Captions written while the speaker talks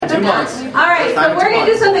2 months. All right, so we're going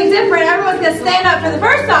to do something different. Everyone's going to stand up for the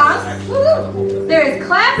first song. Woo-hoo. There is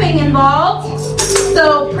clapping involved.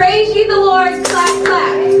 So praise ye the Lord, clap,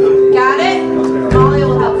 clap. Got it? Molly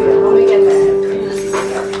will help you when we get there.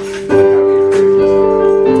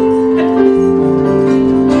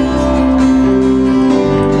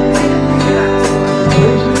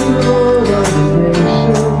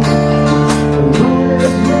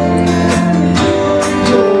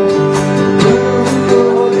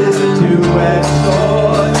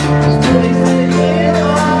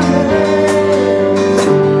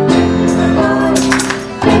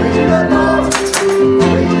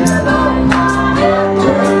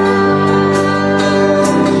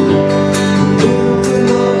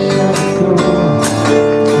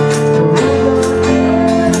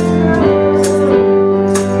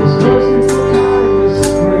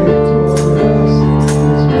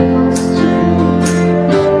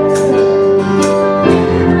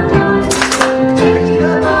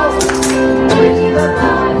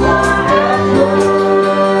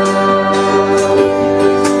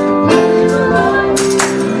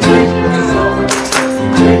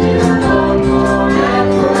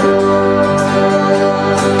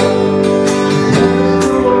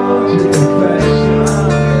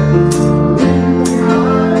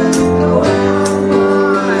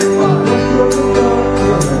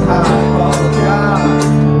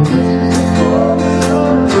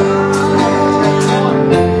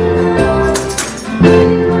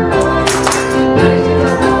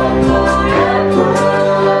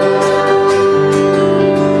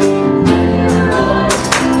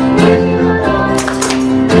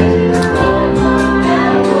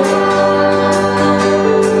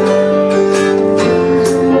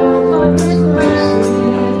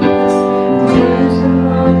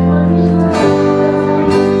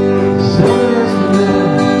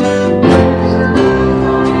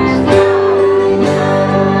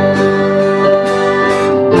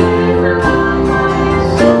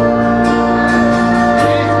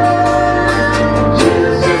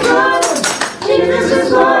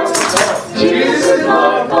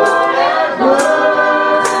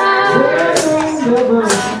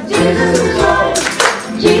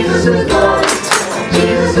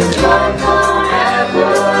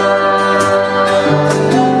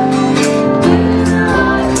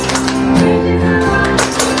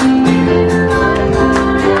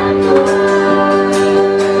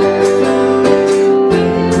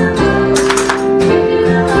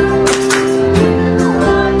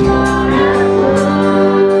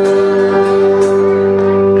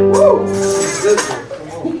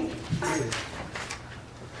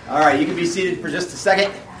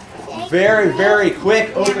 Very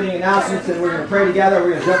quick opening announcements, and we're going to pray together.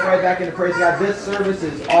 We're going to jump right back into praise God. This service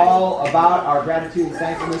is all about our gratitude and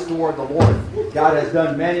thankfulness toward the Lord. God has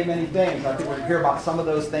done many, many things. I think we're going to hear about some of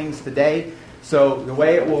those things today. So the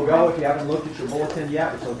way it will go, if you haven't looked at your bulletin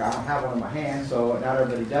yet, which look, I don't have one in my hand, so not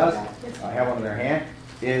everybody does. I have one in their hand.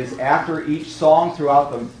 Is after each song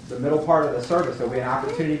throughout the middle part of the service, there'll be an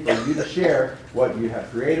opportunity for you to share what you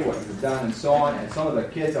have created, what you've done, and so on. And some of the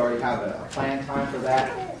kids already have a planned time for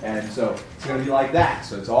that. And so it's going to be like that.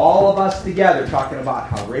 So it's all of us together talking about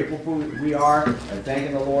how grateful we are and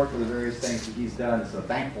thanking the Lord for the various things that He's done. It's a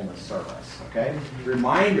thankfulness service. Okay?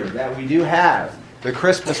 Reminder that we do have the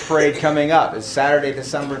Christmas parade coming up. It's Saturday,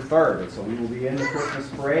 December 3rd. And so we will be in the Christmas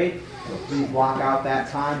parade. So please block out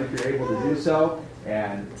that time if you're able to do so.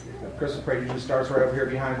 And the Christmas parade usually starts right over here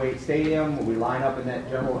behind Wade Stadium. We line up in that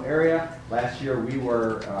general area. Last year we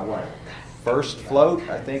were, first float,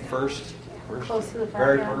 I think, first, Close to the front,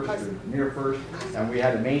 very yeah. first, or near first. And we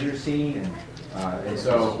had a manger scene, and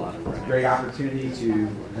so it's a great opportunity to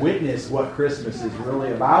witness what Christmas is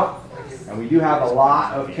really about. And we do have a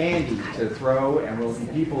lot of candy to throw, and we'll be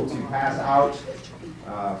people to pass out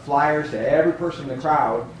flyers to every person in the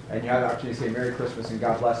crowd, and you have the opportunity to say Merry Christmas and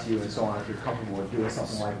God bless you and so on if you're comfortable with doing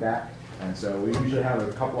something like that. And so we usually have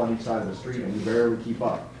a couple on each side of the street, and we barely keep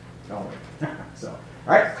up, don't we? So,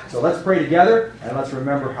 all right, so let's pray together, and let's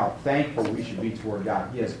remember how thankful we should be toward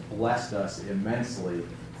God. He has blessed us immensely,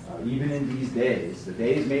 even in these days. The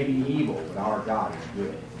days may be evil, but our God is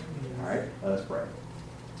good. All right, let us pray.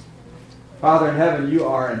 Father in heaven, you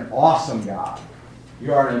are an awesome God.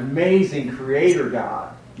 You are an amazing creator,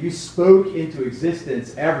 God. You spoke into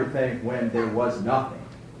existence everything when there was nothing.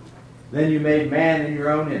 Then you made man in your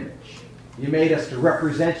own image. You made us to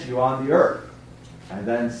represent you on the earth. And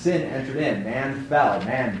then sin entered in. Man fell.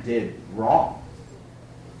 Man did wrong.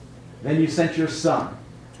 Then you sent your Son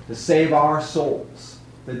to save our souls,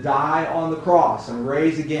 to die on the cross and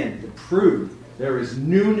raise again, to prove There is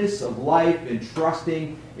newness of life in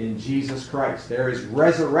trusting in Jesus Christ. There is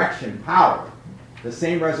resurrection power. The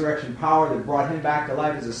same resurrection power that brought him back to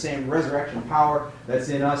life is the same resurrection power that's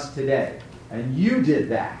in us today. And you did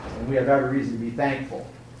that, and we have every reason to be thankful.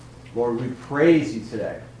 Lord, we praise you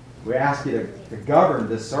today. We ask you to govern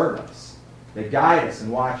this service, to guide us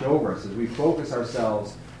and watch over us as we focus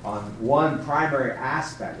ourselves on one primary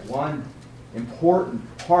aspect, one important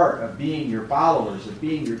part of being your followers, of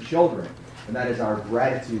being your children, and that is our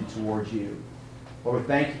gratitude towards you. Lord,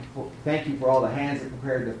 thank you for all the hands that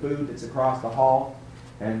prepared the food that's across the hall.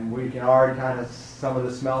 And we can already some of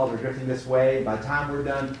the smells are drifting this way. By the time we're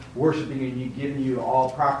done worshiping and you giving you all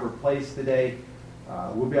proper place today,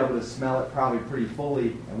 we'll be able to smell it probably pretty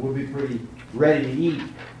fully, and we'll be pretty ready to eat.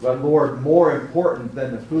 But Lord, more important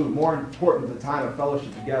than the food, more important than the time of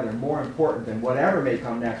fellowship together, more important than whatever may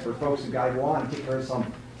come next for folks who got to go on and take care of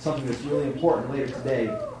something that's really important later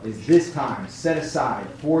today, is this time set aside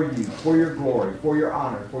for you, for your glory, for your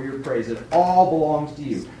honor, for your praise. It all belongs to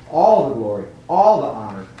you. All the glory, all the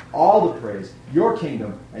honor, all the praise, your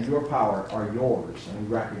kingdom and your power are yours. And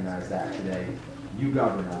we recognize that today. You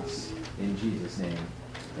govern us. In Jesus' name,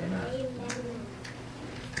 amen.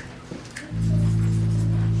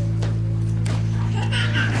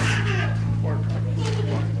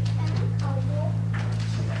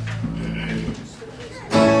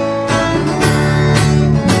 I'm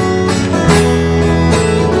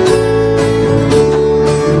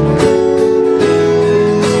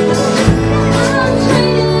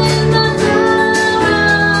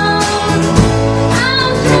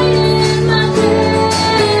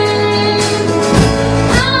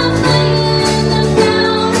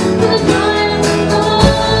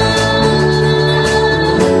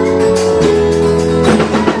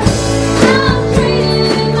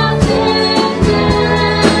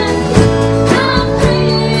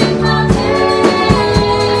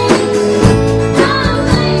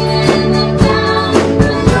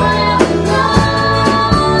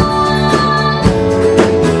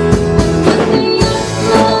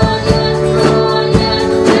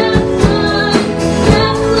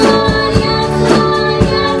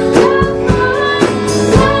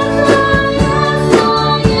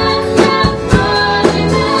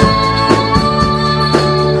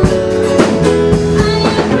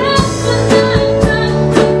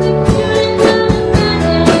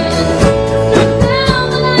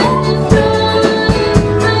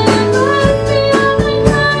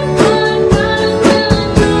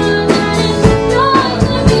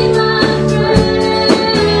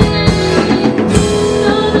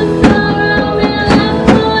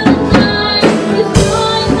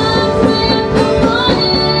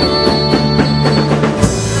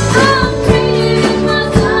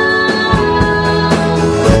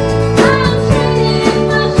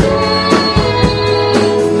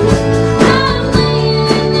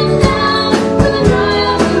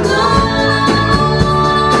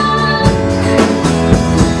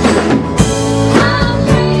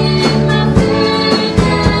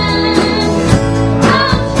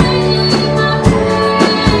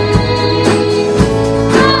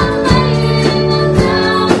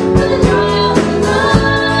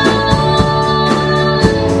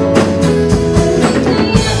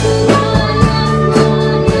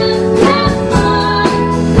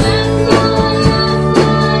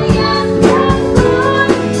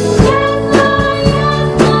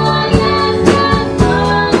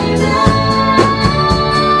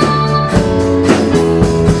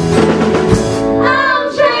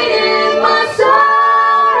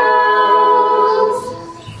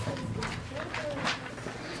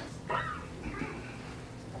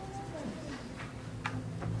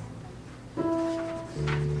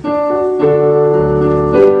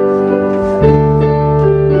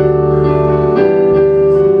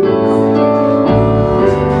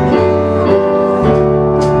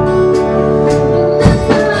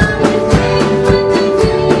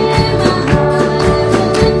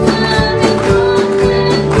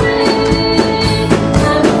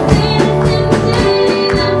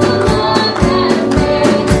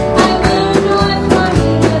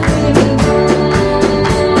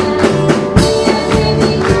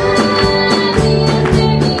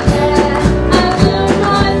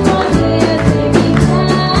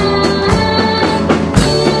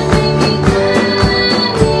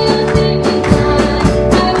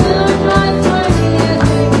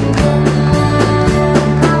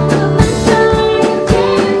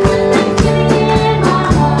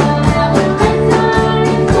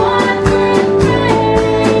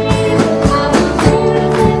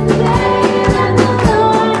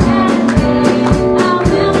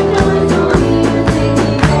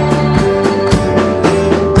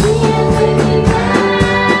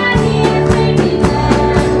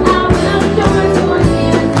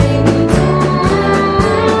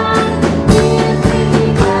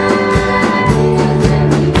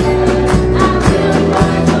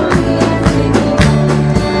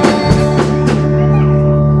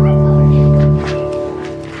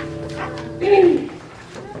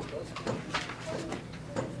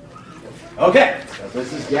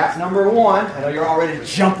gap number 1. I know you're all ready to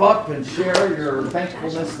jump up and share your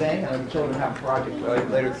thankfulness thing. I know the children have a project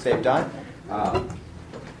later that they've done.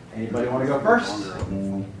 Anybody want to go first?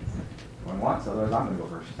 Going once, otherwise I'm going to go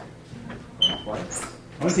first.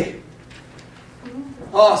 Let me see.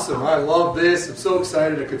 Awesome. I love this. I'm so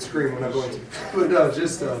excited I could scream when I'm going to. But no,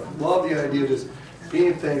 just love the idea of just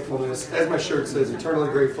being thankfulness. As my shirt says, eternally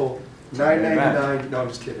grateful. $9.99. No, I'm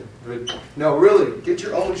just kidding. But no, really, get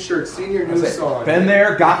your own shirt. Sing your new song. Been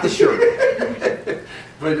there, got the shirt.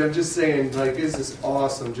 But I'm just saying, like, this is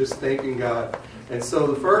awesome. Just thanking God. And so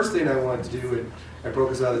the first thing I wanted to do, and I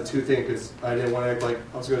broke us out of 2 things because I didn't want to act like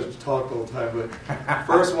I was going to talk the whole time. But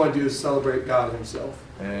first, I want to do is celebrate God Himself.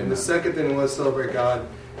 And the second thing I want to celebrate God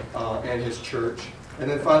and His church.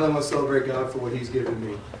 And then finally, I want to celebrate God for what He's given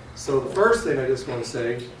me. So the first thing I just want to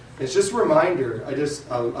say is just a reminder. I just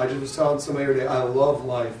was telling somebody today, I love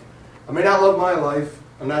life. I may not love my life.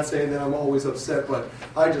 I'm not saying that I'm always upset, but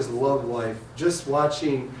I just love life. Just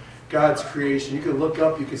watching God's creation. You can look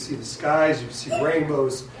up, you can see the skies, you can see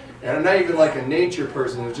rainbows. And I'm not even like a nature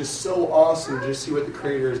person. It's just so awesome to just see what the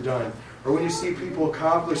Creator has done. Or when you see people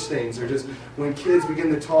accomplish things, or just when kids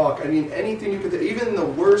begin to talk. I mean, anything you could, even in the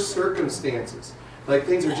worst circumstances, like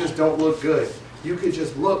things that just don't look good, you could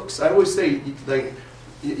just look. So I always say, like,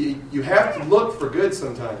 you have to look for good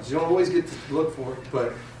sometimes. You don't always get to look for it,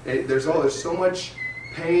 but there's so much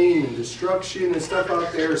pain and destruction and stuff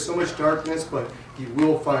out there, so much darkness, but you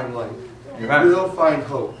will find light. You will find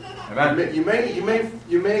hope.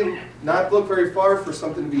 You may not look very far for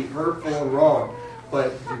something to be hurtful and wrong,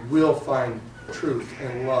 but you will find truth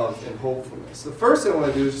and love and hopefulness. The first thing I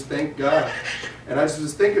want to do is just thank God. And I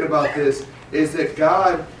was thinking about this, is that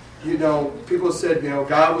God, people said,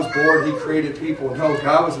 God was bored, He created people. No,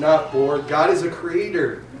 God was not bored. God is a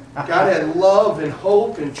creator. God had love and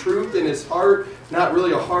hope and truth in His heart. Not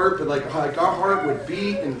really a heart, but like our heart would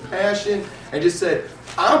beat and passion. And just said,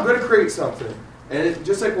 I'm going to create something. And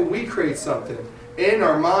just like when we create something, in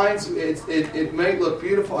our minds, it may look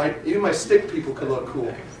beautiful. Even my stick people could look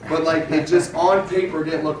cool. But like it just on paper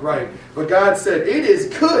didn't look right. But God said, it is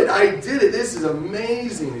good. I did it. This is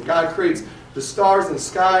amazing. And God creates the stars in the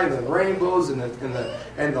sky, and the rainbows, and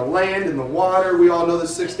the land, and the water. We all know the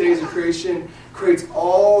 6 days of creation creates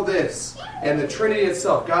all this. And the Trinity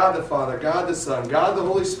itself, God the Father, God the Son, God the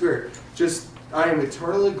Holy Spirit. I am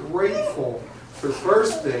eternally grateful for the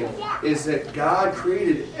first thing is that God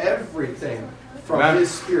created everything from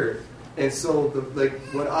His Spirit. And so,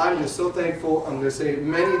 what I'm just so thankful, I'm going to say it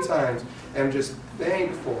many times, I'm just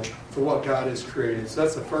thankful for what God has created. So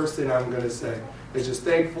that's the first thing I'm going to say. Is just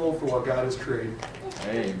thankful for what God has created.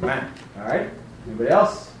 Amen. All right. Anybody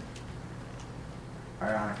else? All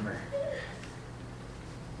right, Anna, come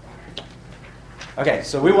here. Okay,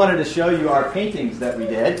 so we wanted to show you our paintings that we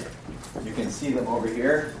did. You can see them over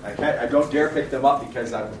here. I don't dare pick them up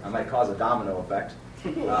because I might cause a domino effect.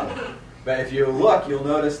 But if you look, you'll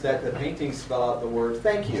notice that the paintings spell out the word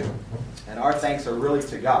thank you. And our thanks are really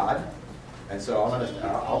to God. And so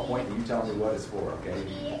I'll point and you tell me what it's for, okay?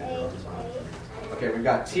 Okay, we've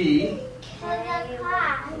got T.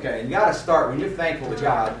 Okay, and you got to start, when you're thankful to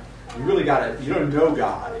God, you don't know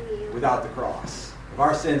God without the cross. If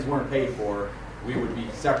our sins weren't paid for, we would be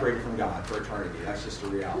separated from God for eternity. That's just a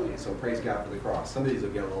reality. So praise God for the cross. Some of these will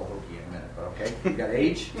get a little hokey in a minute, but okay. You got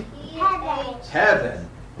H? Heaven. Heaven.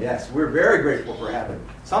 Yes, we're very grateful for heaven.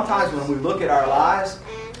 Sometimes when we look at our lives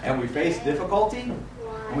and we face difficulty,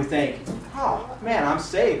 and we think, oh, man, I'm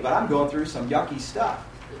saved, but I'm going through some yucky stuff.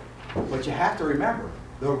 But you have to remember,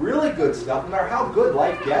 the really good stuff, no matter how good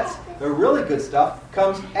life gets, the really good stuff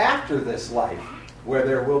comes after this life, where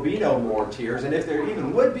there will be no more tears. And if there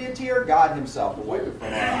even would be a tear, God Himself will wipe it from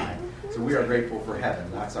our eye. So we are grateful for heaven.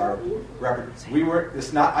 That's our reference.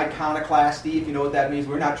 It's not iconoclasty, if you know what that means.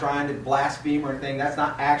 We're not trying to blaspheme or anything. That's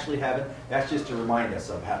not actually heaven. That's just to remind us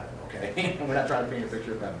of heaven, okay? We're not trying to paint a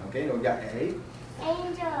picture of heaven, okay? We've got A.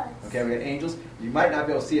 Angels. Okay, we got angels. You might not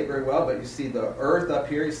be able to see it very well, but you see the earth up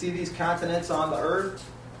here. You see these continents on the earth?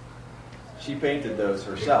 She painted those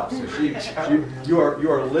herself. So you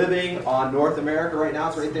are living on North America right now.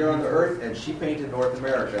 It's right there on the earth, and she painted North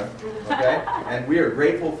America. Okay? And we are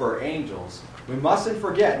grateful for angels. We mustn't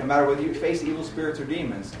forget, no matter whether you face evil spirits or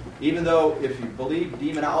demons, even though if you believe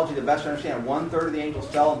demonology, the best to understand, 1/3 of the angels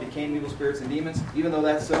fell and became evil spirits and demons. Even though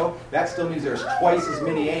that's so, that still means there's twice as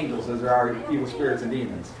many angels as there are evil spirits and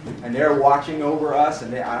demons. And they're watching over us,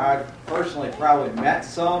 and I've personally probably met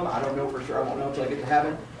some. I don't know for sure. I won't know until I get to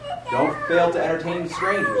heaven. Don't fail to entertain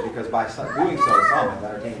strangers, because by doing so, some have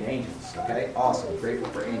entertained angels. Okay? Awesome. Grateful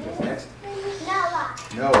for angels. Next.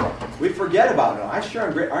 Noah. We forget about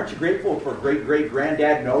Noah. Aren't you grateful for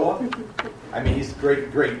great-great-granddad Noah? I mean, he's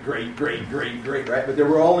great, right? But there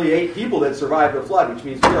were only 8 people that survived the flood, which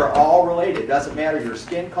means we are all related. It doesn't matter your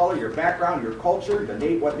skin color, your background, your culture,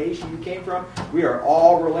 what nation you came from. We are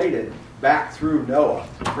all related back through Noah.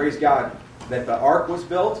 Praise God that the ark was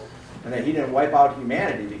built and that he didn't wipe out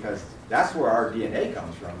humanity, because that's where our DNA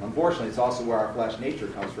comes from. Unfortunately, it's also where our flesh nature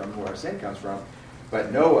comes from, where our sin comes from.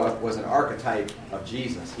 But Noah was an archetype of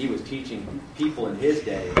Jesus. He was teaching people in his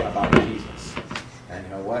day about Jesus. And you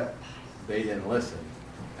know what? They didn't listen,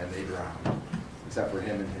 and they drowned, except for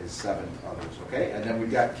him and his 7 others. Okay, and then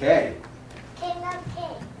we've got K. King of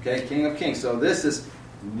Kings. Okay, King of Kings. So this is,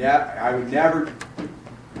 I would never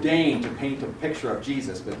deign to paint a picture of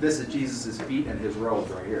Jesus, but this is Jesus' feet and his robes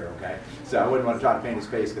right here. Okay, so I wouldn't want to try to paint his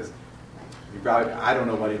face, because I don't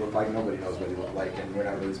know what he looked like. Nobody knows what he looked like, and we're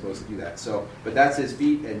not really supposed to do that. So, but that's his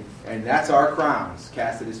feet, and that's our crowns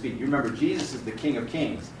cast at his feet. You remember, Jesus is the King of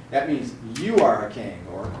Kings. That means you are a king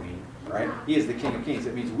or a queen, right? He is the King of Kings.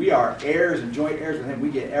 It means we are heirs and joint heirs with him. We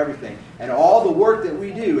get everything. And all the work that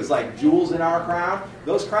we do is like jewels in our crown.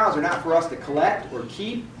 Those crowns are not for us to collect or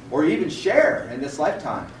keep or even share in this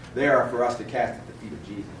lifetime. They are for us to cast at the feet of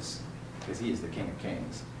Jesus, because he is the King of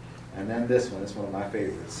Kings. And then this one is one of my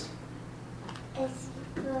favorites. It's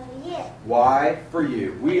for you. Why? For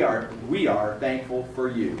you. We are thankful for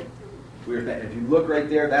you. If you look right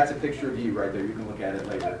there, that's a picture of you right there. You can look at it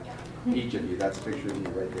later. Each of you, that's a picture of you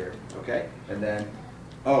right there. Okay? And then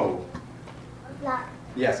O. Love.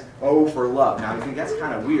 Yes, O for love. Now, I think that's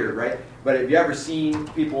kind of weird, right? But have you ever seen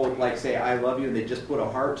people like say, I love you, and they just put a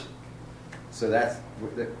heart? So that's,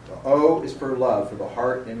 the O is for love, for the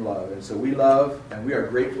heart in love. And so we love, and we are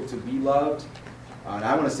grateful to be loved. And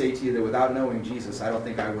I want to say to you that without knowing Jesus, I don't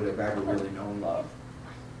think I would have ever really known love.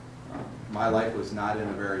 My life was not in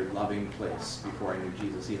a very loving place before I knew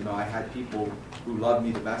Jesus, even though I had people who loved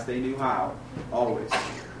me the best they knew how, always.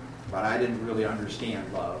 But I didn't really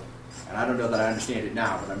understand love. And I don't know that I understand it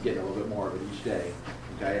now, but I'm getting a little bit more of it each day.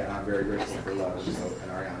 Okay, and I'm very grateful for love,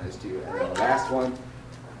 and Ariana is too. And then the last one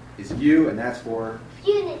is you, and that's for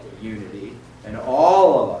Unity. unity. And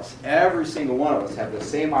all of us, every single one of us, have the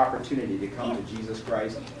same opportunity to come to Jesus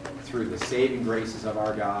Christ through the saving graces of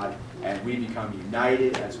our God, and we become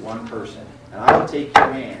united as one person. And I would take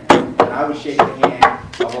your hand, and I would shake the hand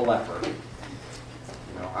of a leper.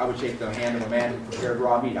 You know, I would shake the hand of a man who prepared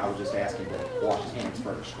raw meat. I would just ask him to wash his hands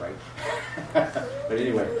first, right? But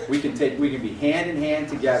anyway, we can be hand in hand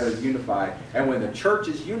together, unified. And when the church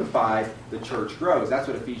is unified, the church grows. That's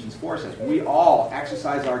what Ephesians 4 says. When we all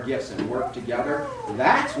exercise our gifts and work together,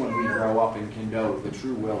 that's when we grow up and can know the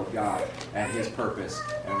true will of God and his purpose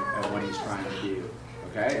and what he's trying to do.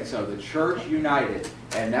 Okay? And so the church united,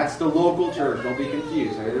 and that's the local church. Don't be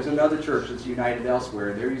confused. There's another church that's united elsewhere,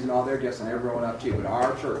 and they're using all their gifts, and they're growing up too. But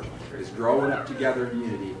our church is growing up together in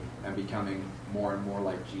unity and becoming more and more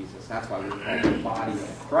like Jesus. That's why we're called the body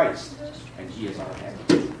of Christ, and he is our head.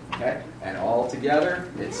 Okay? And all together,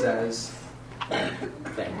 it says,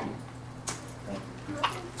 thank you.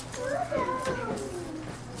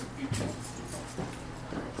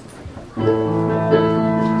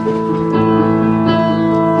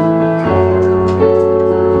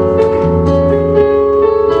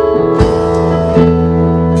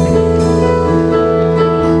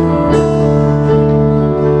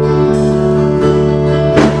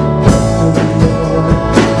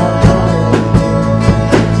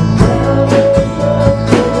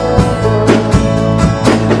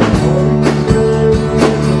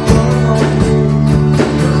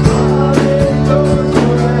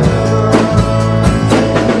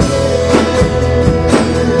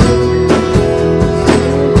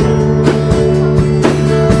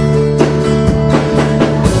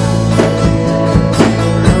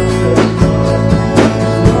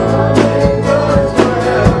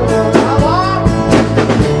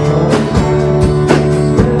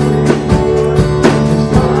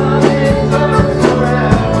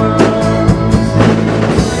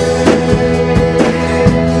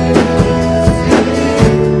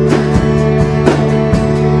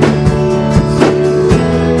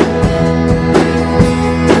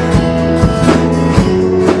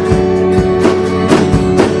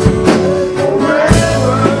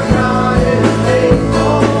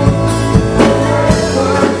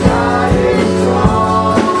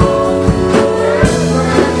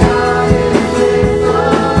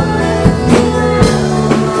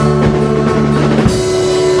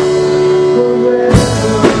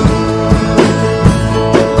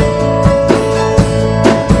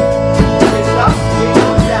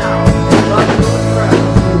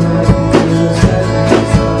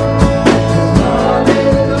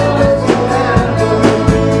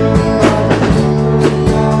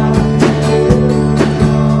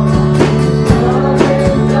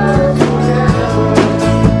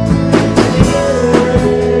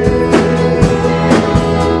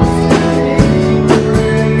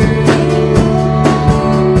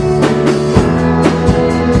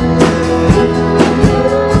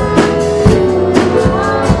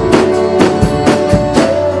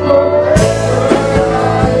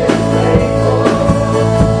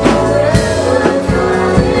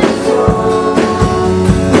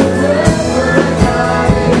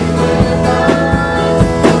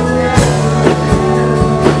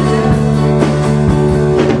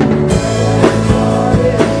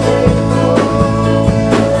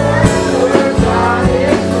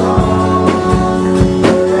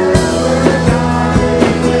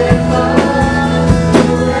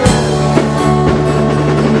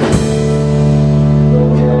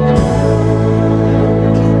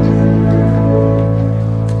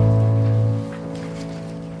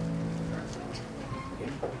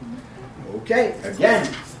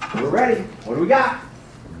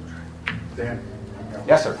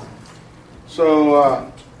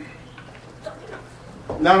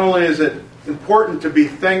 not only is it important to be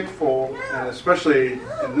thankful, and especially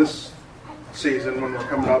in this season when we're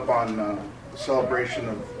coming up on the celebration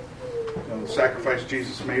of the sacrifice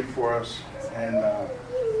Jesus made for us, and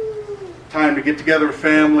time to get together with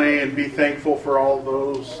family and be thankful for all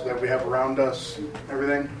those that we have around us and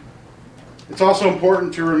everything. It's also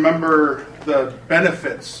important to remember the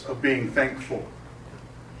benefits of being thankful.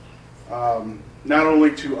 Not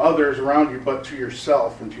only to others around you, but to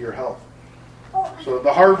yourself and to your health. So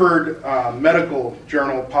the Harvard Medical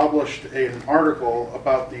Journal published an article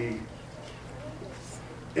about the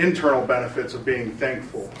internal benefits of being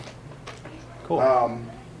thankful. Cool.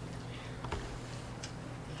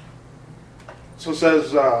 So it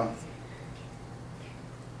says,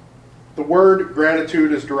 the word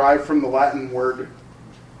gratitude is derived from the Latin word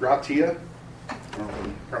gratia, I don't know if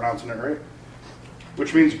I'm pronouncing it right,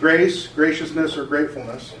 which means grace, graciousness, or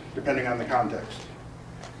gratefulness, depending on the context.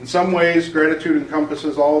 In some ways, gratitude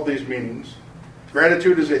encompasses all of these meanings.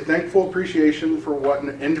 Gratitude is a thankful appreciation for what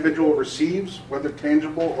an individual receives, whether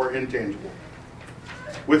tangible or intangible.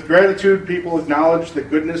 With gratitude, people acknowledge the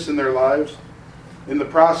goodness in their lives. In the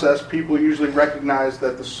process, people usually recognize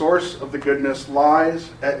that the source of the goodness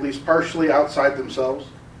lies, at least partially, outside themselves.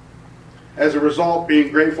 As a result,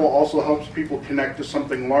 being grateful also helps people connect to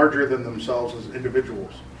something larger than themselves as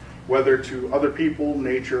individuals, whether to other people,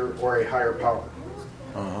 nature, or a higher power.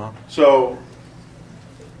 So,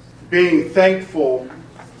 being thankful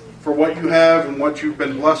for what you have and what you've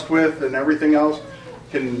been blessed with and everything else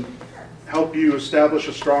can help you establish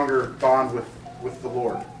a stronger bond with the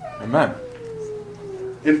Lord. Amen.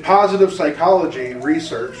 In positive psychology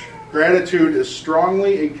research, gratitude is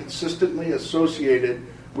strongly and consistently associated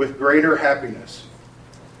with greater happiness.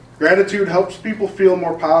 Gratitude helps people feel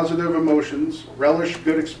more positive emotions, relish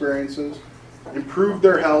good experiences, improve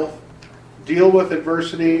their health, deal with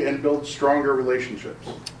adversity, and build stronger relationships.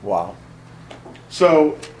 Wow.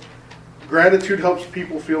 So, gratitude helps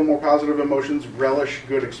people feel more positive emotions, relish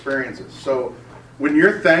good experiences. So, when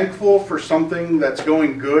you're thankful for something that's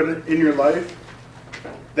going good in your life,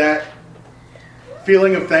 that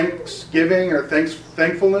feeling of thanksgiving or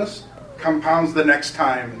thankfulness compounds the next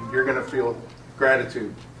time you're going to feel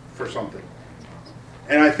gratitude for something.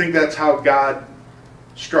 And I think that's how God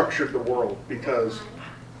structured the world, because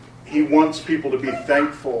He wants people to be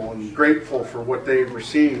thankful and grateful for what they've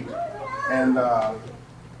received. And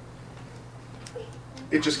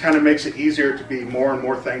it just kind of makes it easier to be more and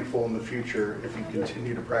more thankful in the future if you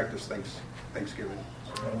continue to practice Thanksgiving.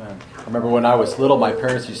 Amen. I remember when I was little, my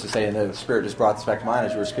parents used to say, and the Spirit just brought this back to mind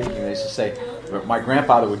as you were speaking, they used to say, my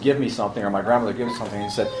grandfather would give me something, or my grandmother would give me something,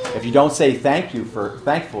 and he said, if you don't say if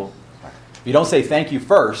you don't say thank you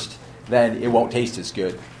first, then it won't taste as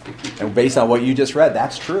good. And based on what you just read,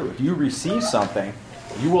 that's true. If you receive something,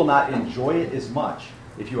 you will not enjoy it as much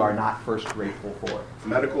if you are not first grateful for it.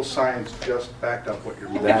 Medical science just backed up what you're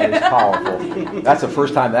saying. That is powerful. That's the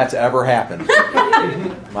first time that's ever happened.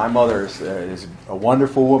 My mother is a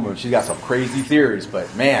wonderful woman. She's got some crazy theories,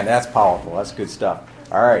 but man, that's powerful. That's good stuff.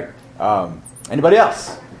 All right. Anybody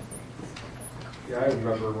else? Yeah, I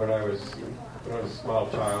remember when I was a small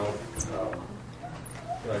child,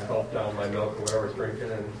 and I gulped down my milk or whatever I was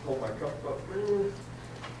drinking and pulled my cup up.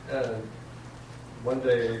 And one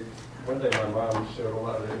day my mom showed a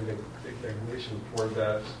lot of indignation toward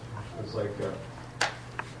that. It's like, you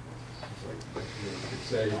could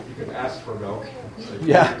say, you can ask for milk, say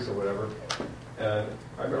please or whatever. And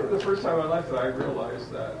I remember the first time in my life that I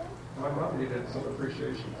realized that my mom needed some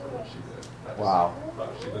appreciation for what she did. I thought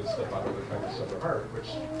she did step out of the kindness of her heart, which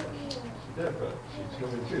she did, but she's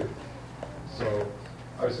human too. So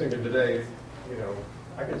I was thinking today,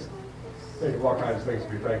 I can think of all kinds of things to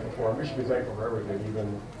be thankful for. And we should be thankful for everything,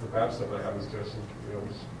 even the bad stuff that happens to us. And,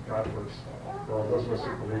 God works for all those of us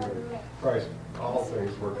who believe in Christ. All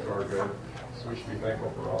things work for our good, so we should be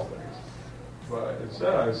thankful for all things. But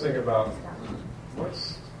instead, I was thinking about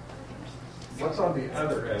what's on the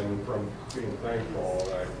other end from being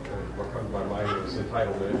thankful. And what comes to my mind is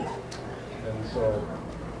entitlement. And so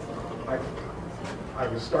I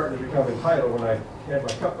was starting to become entitled when I had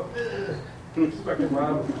my cup up. Expecting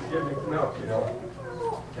Mom to give me milk,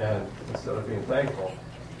 and instead of being thankful.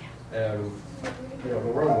 And, the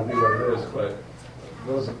world will be what it is, but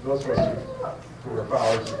those of us who are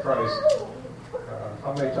followers of Christ,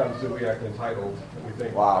 how many times do we act entitled? And we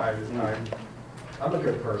think, wow. I'm a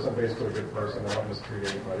good person, I'm basically a good person, I don't mistreat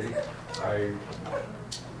anybody. I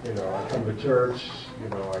come to church,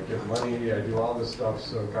 I give money, I do all this stuff,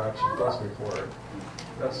 so God should bless me for it.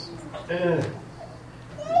 That's,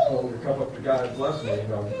 hold your cup up to God and bless me.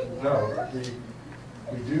 No,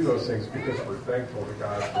 we do those things because we're thankful to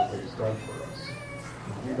God for what He's done for us.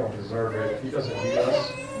 We don't deserve it. He doesn't need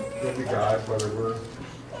us. He'll be God, whether we're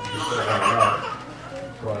deserving or not.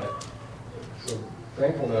 But so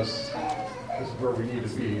thankfulness is where we need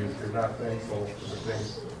to be. If you're not thankful for the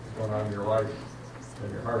things going on in your life,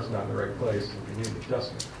 then your heart's not in the right place, and you need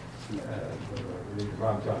adjustment. And we need your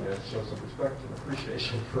mom telling you to show some respect and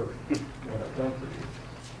appreciation for what I've done for you.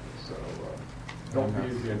 So don't be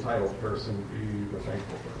the entitled person, be the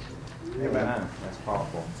thankful person. Amen. That's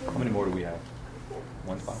powerful. How many more do we have?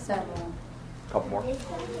 One spot? Several. Couple more? Okay,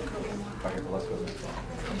 well, let's go this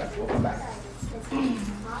one. Okay, we'll come back.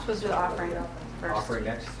 Supposed to do the offering first. Offering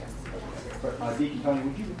next. Deacon Tony,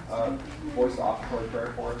 would you voice the offertory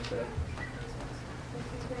prayer for us today?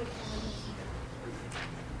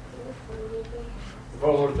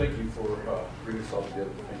 Well, Lord, thank you for bringing us all together.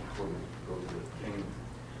 Thank you for those that came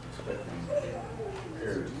expecting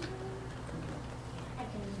parents.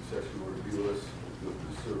 You said you were to be with us with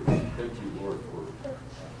this service. Thank you, Lord, for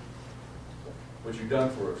what you've done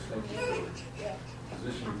for us. Thank you for the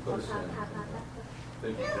position you put us in.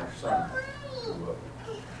 Thank you for your Son who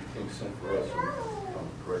became sin for us and become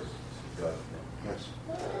Christ. God. Yes.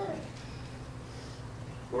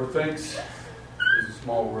 Lord, thanks is a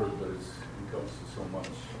small word, but it encompasses so much.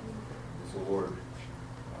 It's the Lord,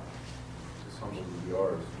 as humble as we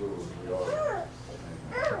are, as little as we are,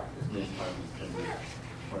 and as many times as can be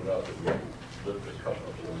pointed out that we lift the cup up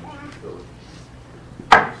and we fill it.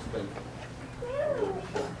 Just thankful.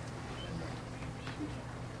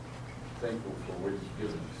 Thankful for what He's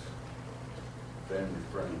given us. Family,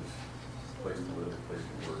 friends, place to live, place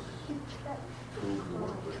to work, tools to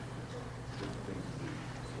work with, different things to do.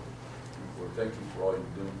 So, Lord, thank you for all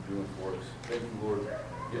you're doing for us. Thank you, Lord,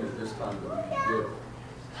 again at this time that we can give.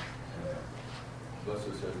 And bless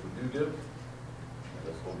us as we do give. And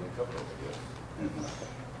let's hold the cup up, I guess.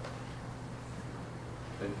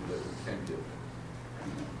 Thank you that we can give.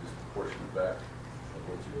 Just a portion back of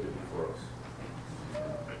what you've given for us.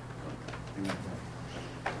 Holy One.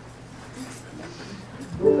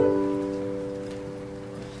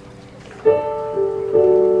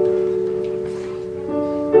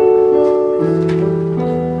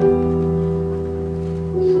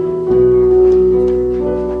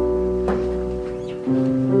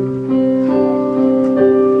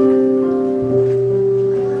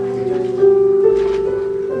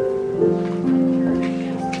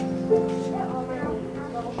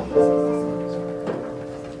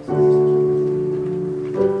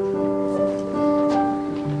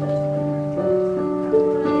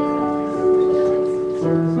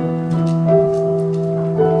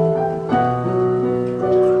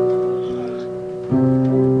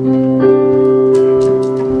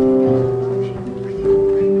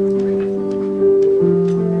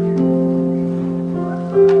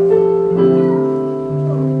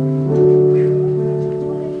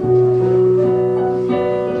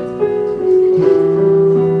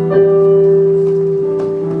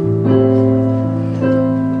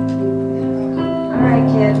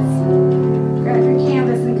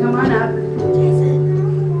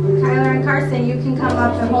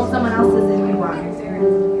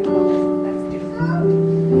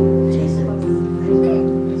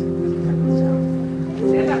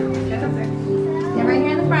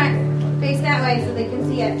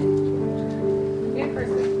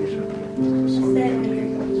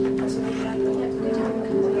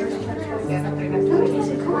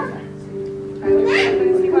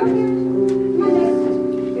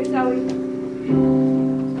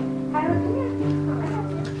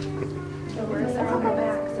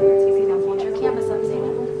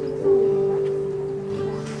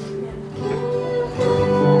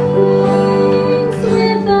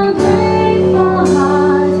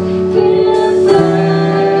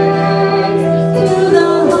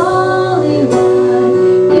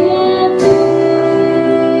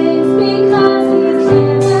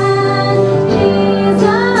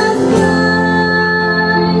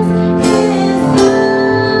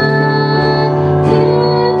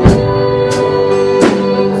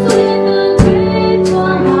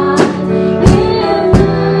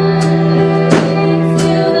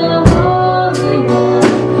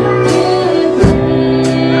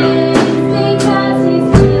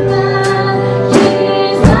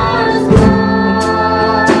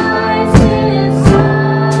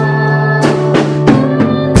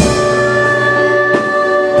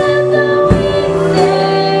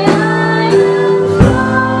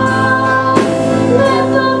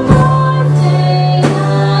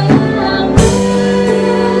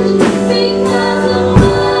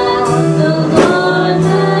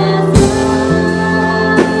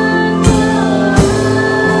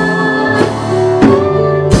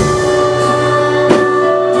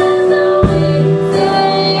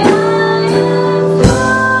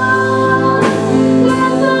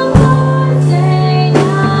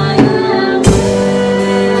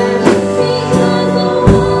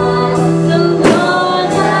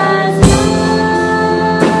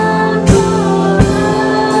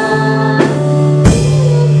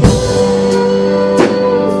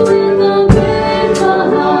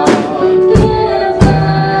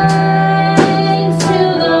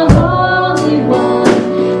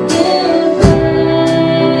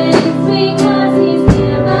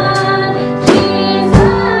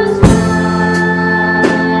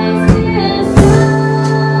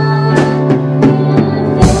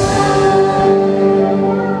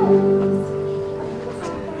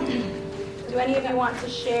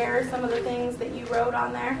 share some of the things that you wrote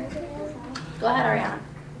on there? Go ahead, Ariana.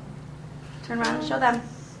 Turn around and show them.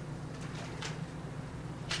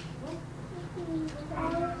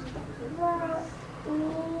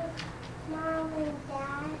 Mom and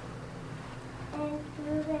Dad, and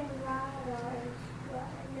food and water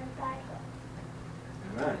in the Bible.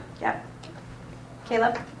 Amen. Yep.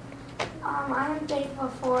 Caleb? I'm thankful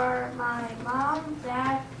for my mom,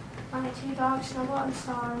 dad, my 2 dogs, Snowball and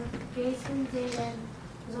Song, Jason, Zayden,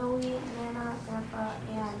 Zoe, Nana, Grandpa,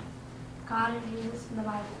 and God and Jesus in the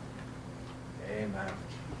Bible. Amen.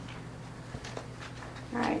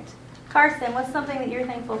 All right. Carson, what's something that you're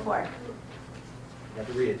thankful for? You have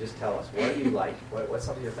to read it. Just tell us. What do you like? What's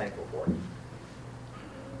something you're thankful for?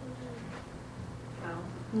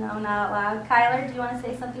 No, not out loud. Kyler, do you want to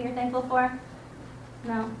say something you're thankful for?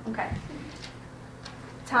 No? Okay.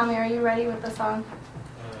 Tommy, are you ready with the song?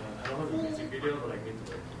 I don't have a music video, but I can get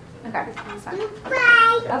to it. Okay, that's fine.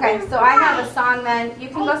 Okay, so I have a song then. You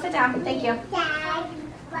can go sit down. Thank you.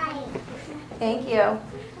 Thank you.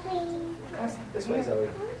 This way, Zoe.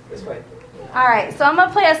 This way. All right, so I'm going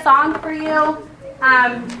to play a song for you.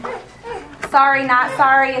 Sorry, not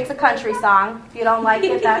sorry. It's a country song. If you don't like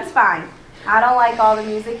it, that's fine. I don't like all the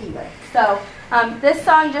music either. So this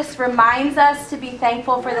song just reminds us to be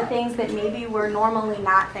thankful for the things that maybe we're normally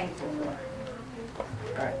not thankful for.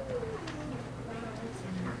 All right.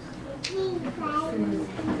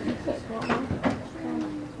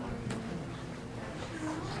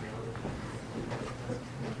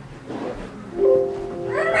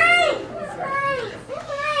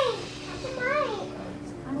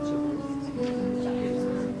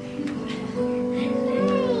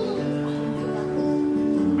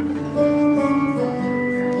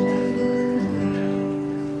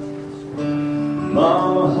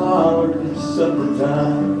 Mama hollered at supper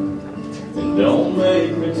time, and don't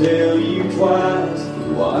make me tell you twice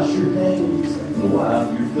to wash your hands and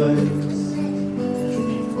wipe your face.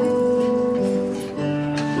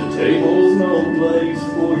 The table's no place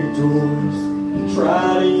for your toys, and try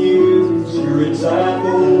to use your inside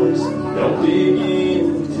voice. Don't dig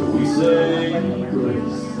in till we say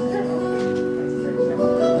grace.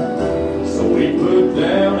 So we put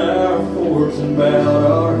down our forks and bowed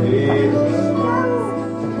our heads.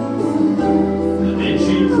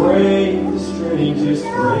 She prayed the strangest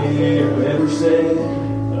prayer ever said.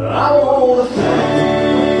 I want to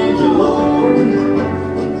thank you, Lord,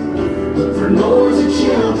 for noisy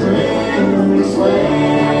children and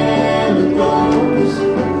slanted doors,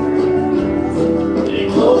 and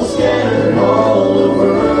clothes scattered all over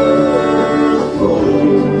the floor.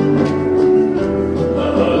 My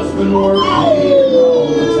husband working all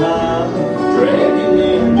the time, dragging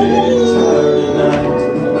them dead tired at night.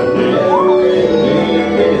 I never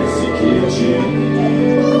kitchen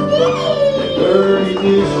and dirty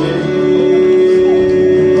dishes.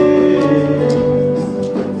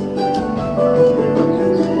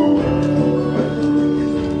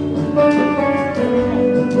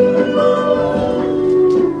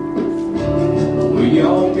 We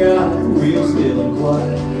all got real still and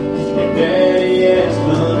quiet, and Daddy asked,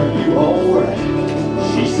 "Son, are you alright?"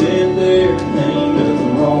 She said, "There ain't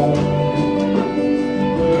nothing wrong."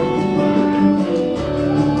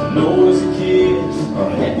 Noisy kids are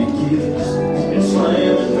happy kids, and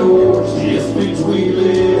slamming doors just means we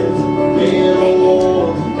live in a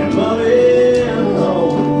war and loving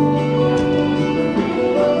home.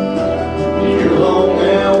 Your long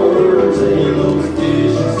hours and those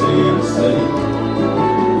dishes in the sink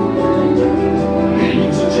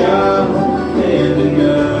means a job and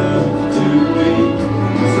enough to eat.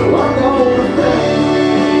 So I'm gonna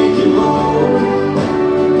thank you, Lord,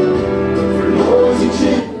 for noisy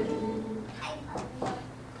children.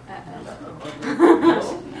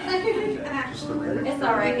 It's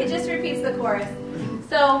all right. It just repeats the chorus.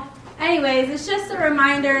 So, anyways, it's just a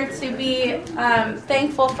reminder to be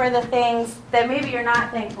thankful for the things that maybe you're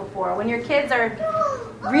not thankful for. When your kids are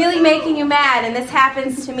really making you mad, and this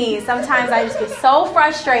happens to me, sometimes I just get so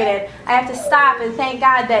frustrated, I have to stop and thank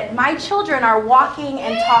God that my children are walking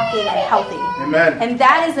and talking and healthy. Amen. And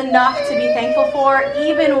that is enough to be thankful for,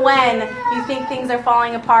 even when you think things are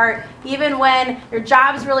falling apart, even when your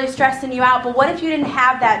job's really stressing you out. But what if you didn't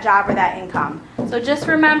have that job or that income? So just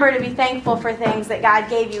remember to be thankful for things that God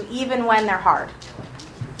gave you, even when they're hard.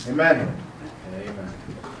 Amen. Amen.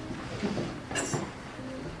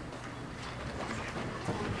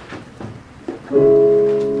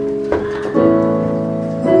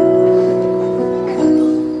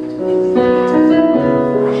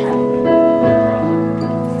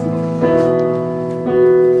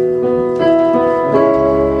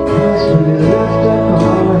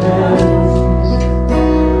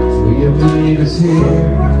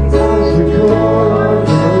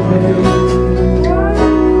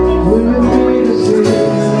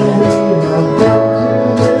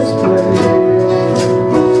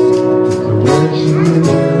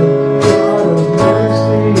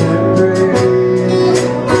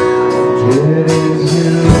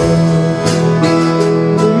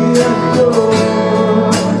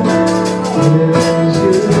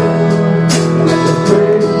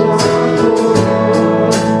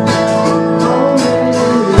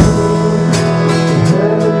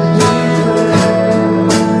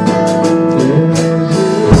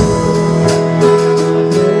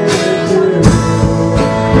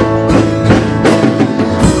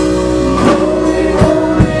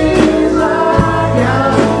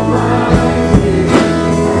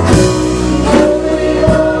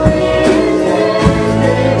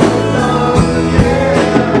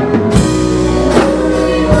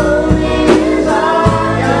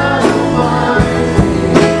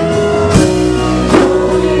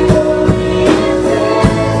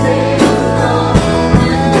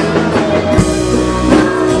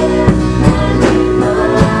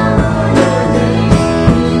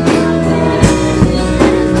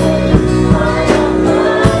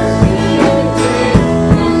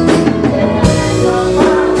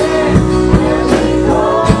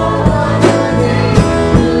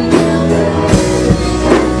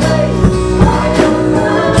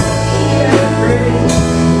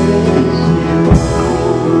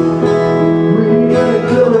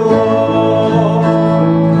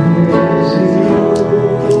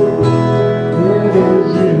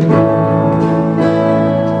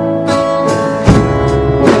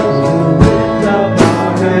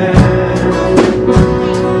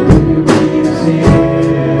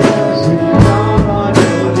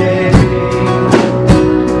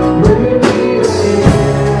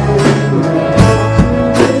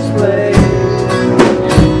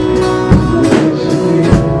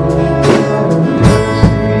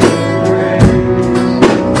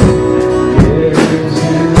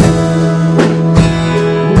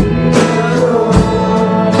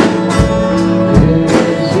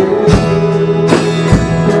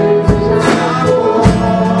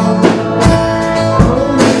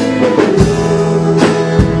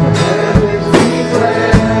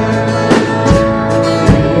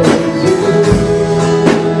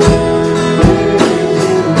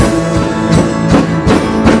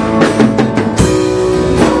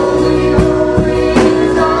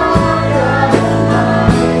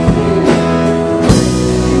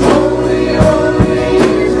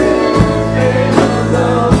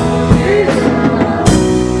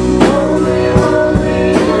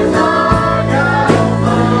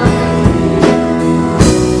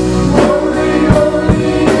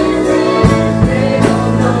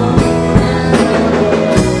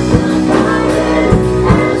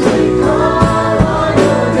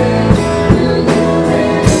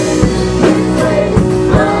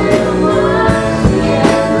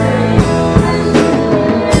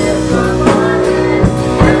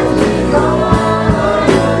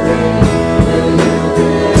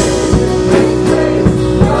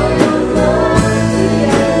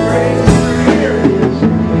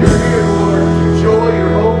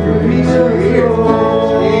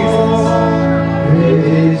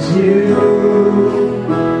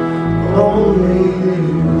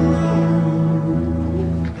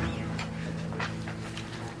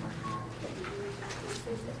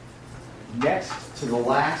 Next to the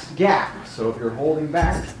last gap. So if you're holding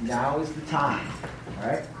back, now is the time. All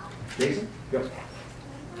right? Jason, go.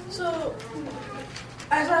 So,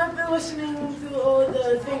 as I've been listening to all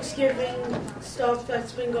the Thanksgiving stuff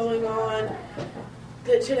that's been going on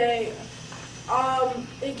today,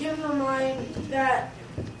 it came to mind that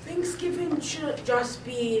Thanksgiving shouldn't just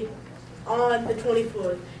be on the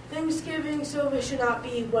 24th. Thanksgiving service should not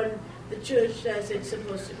be when the church says it's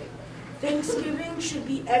supposed to be. Thanksgiving should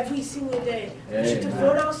be every single day. We should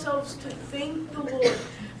devote ourselves to thank the Lord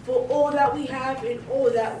for all that we have and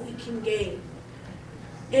all that we can gain.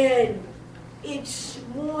 And it's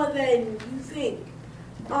more than you think.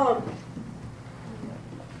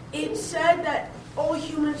 It's said that all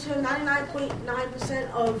humans have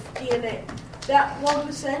 99.9% of DNA. That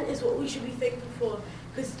 1% is what we should be thankful for,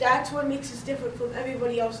 because that's what makes us different from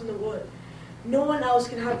everybody else in the world. No one else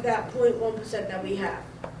can have that 0.1% that we have.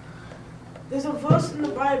 There's a verse in the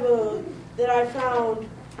Bible that I found,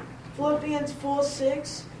 Philippians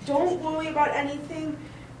 4:6. Don't worry about anything,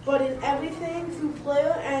 but in everything, through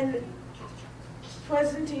prayer and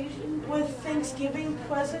presentation with thanksgiving,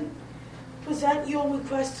 present your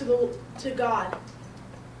request to God.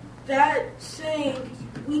 That saying,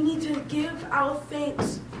 we need to give our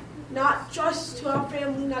thanks not just to our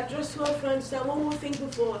family, not just to our friends, not what we're thankful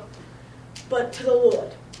for, but to the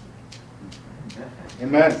Lord.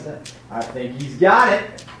 Amen. I think he's got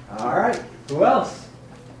it. All right. Who else?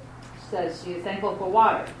 Says she is thankful for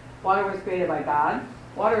water. Water was created by God.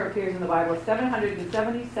 Water appears in the Bible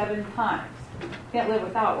 777 times. Can't live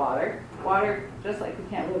without water. Water, just like we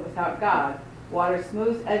can't live without God. Water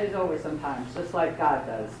smooths edges over sometimes, just like God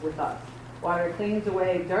does with us. Water cleans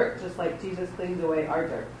away dirt, just like Jesus cleans away our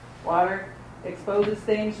dirt. Water exposes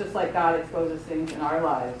things, just like God exposes things in our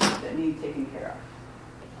lives that need taken care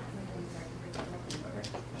of. Okay.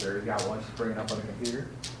 Sherry's got one. She's bringing up on the computer.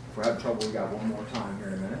 If we're having trouble, we got one more time here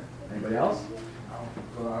in a minute. Anybody else?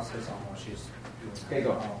 I'll say something while she's doing something. Okay,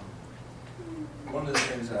 go. One of the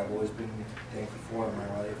things that I've always been thankful for in my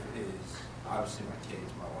life is obviously my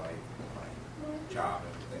kids, my wife, my job,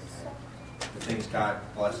 everything. The things God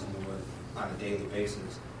blesses me with on a daily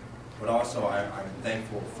basis. But also I'm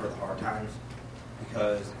thankful for the hard times,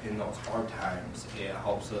 because in those hard times it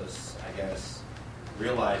helps us, I guess,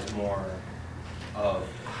 realize more of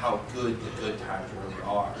how good the good times really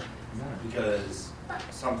are. Because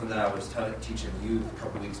something that I was teaching you a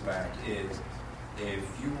couple weeks back is, if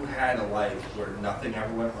you had a life where nothing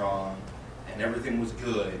ever went wrong and everything was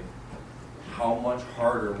good, how much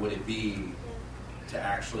harder would it be to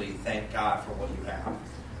actually thank God for what you have?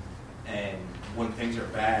 And when things are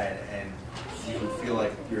bad and you feel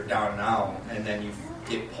like you're down and out, and then you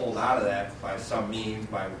get pulled out of that by some means,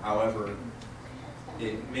 by however,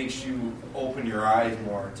 it makes you open your eyes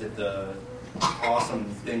more to the awesome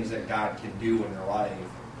things that God can do in your life.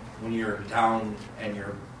 When you're down and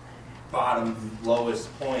you're bottom,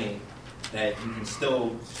 lowest point, that you can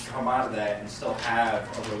still come out of that and still have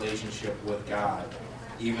a relationship with God,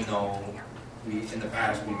 even though in the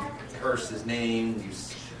past we've cursed His name, we've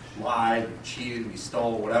lied, we've cheated, we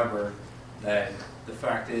stole, whatever. That the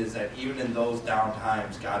fact is that even in those down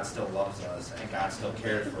times, God still loves us and God still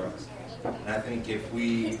cares for us. And I think if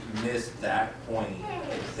we miss that point,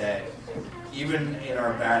 that even in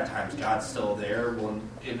our bad times, God's still there,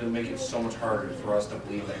 it'll make it so much harder for us to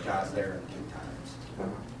believe that God's there in good times.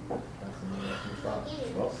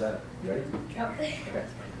 Well said. You ready? Yep.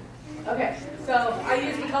 Okay, so I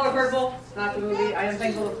use The Color Purple, not the movie. I am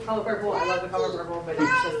thankful for The Color Purple. I love The Color Purple, but it's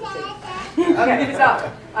just the same. Okay,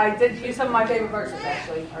 so I did use some of my favorite verses,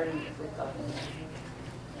 actually.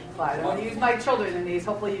 I'm going to use my children in these.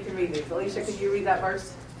 Hopefully you can read these. Alicia, could you read that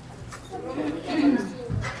verse?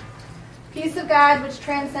 Peace of God, which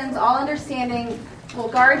transcends all understanding, will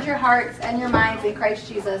guard your hearts and your minds in Christ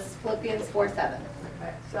Jesus. Philippians 4:7.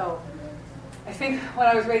 Okay, so I think when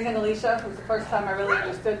I was raising Alicia, it was the first time I really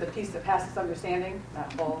understood the peace that passes understanding.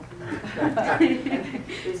 That whole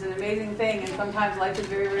is an amazing thing, and sometimes life is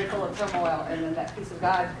very, very full of turmoil, and then that peace of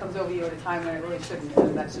God comes over you at a time when it really shouldn't,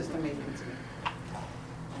 and that's just amazing to me.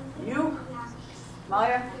 You,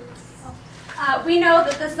 Maya? We know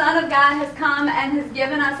that the Son of God has come and has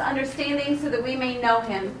given us understanding so that we may know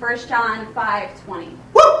Him. 1 John 5:20.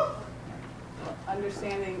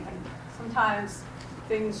 Understanding, and sometimes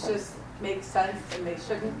things just make sense and they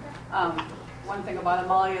shouldn't. One thing about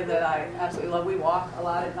Amalia that I absolutely love, we walk a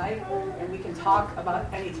lot at night and we can talk about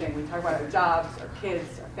anything. We talk about our jobs, our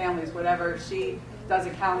kids, our families, whatever. She does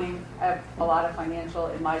accounting. I have a lot of financial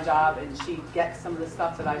in my job, and she gets some of the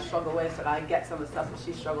stuff that I struggle with, and I get some of the stuff that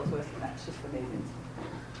she struggles with, and that's just amazing.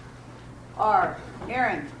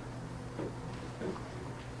 Aaron.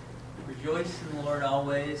 Rejoice in the Lord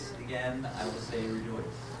always. Again, I will say rejoice.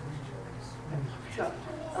 So,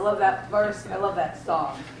 I love that verse. I love that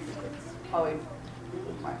song. It's probably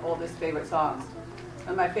my oldest favorite songs.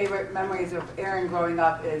 One of my favorite memories of Aaron growing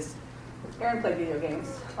up is Aaron played video games.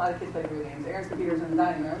 A lot of kids played video games. Aaron's computers in the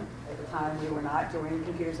dining room. At the time, we were not doing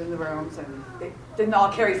computers in the rooms, and they didn't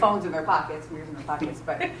all carry phones in their pockets, computers in their pockets.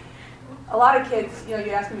 But a lot of kids, you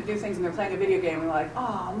ask them to do things, and they're playing a video game, and they're like,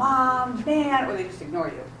 "Oh, Mom, man," or they just ignore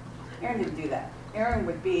you. Aaron didn't do that. Aaron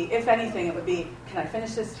would be, if anything, it would be, "Can I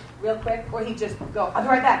finish this real quick?" Or he'd just go, "I'll be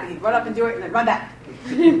right back," and he'd run up and do it, and then run back.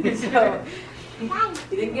 So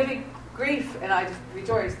he didn't give me grief, and I just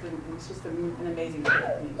rejoiced, and it was just an amazing thing.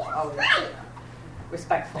 He was always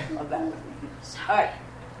respectful of that. All right.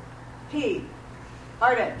 P.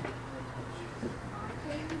 Arden.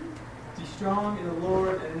 Be strong in the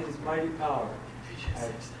Lord and His mighty power.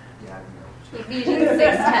 Ephesians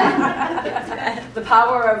 6:10. The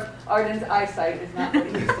power of Arden's eyesight is not what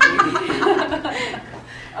it used to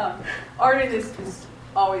be. Arden has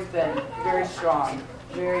always been very strong,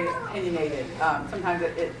 very opinionated. Sometimes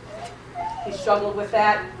he struggled with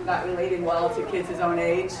that, not relating well to kids his own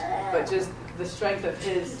age, but just the strength of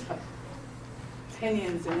his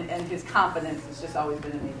opinions and his confidence has just always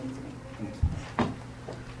been amazing to me.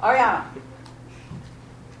 Ariana.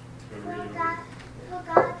 For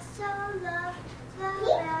God so loved the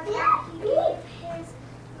world that he gave his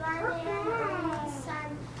one and only Son,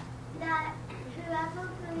 that whoever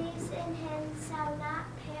believes in him shall not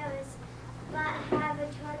perish, but have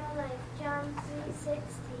eternal life. John 3:16.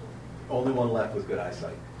 Only one left with good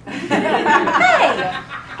eyesight. Hey!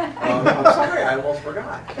 I'm sorry, I almost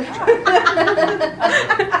forgot.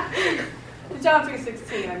 John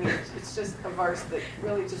 3:16, I mean, it's just a verse that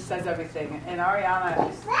really just says everything. And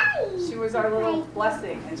Ariana, she was our little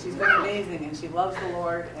blessing, and she's been amazing, and she loves the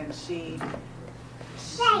Lord, and she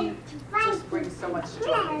just brings so much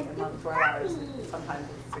joy and love to our lives. And sometimes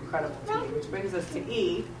it's incredible to me. Which brings us to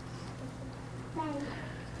E.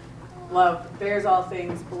 Love bears all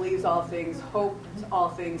things, believes all things, hopes all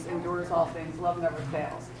things, endures all things. Love never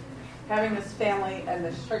fails. Having this family and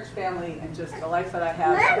this church family and just the life that I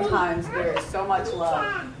have, sometimes there is so much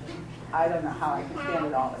love. I don't know how I can stand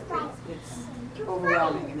it all. It's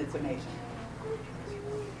overwhelming and it's amazing.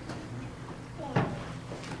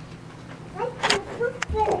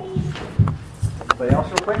 Anybody else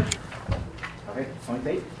real quick? Okay, point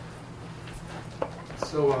 8.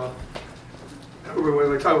 So, when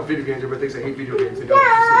we're talking about video games, everybody thinks I hate video games. They don't.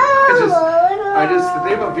 The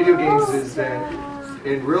thing about video games is that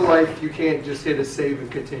in real life, you can't just hit a save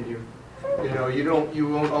and continue. You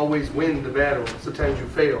won't always win the battle. Sometimes you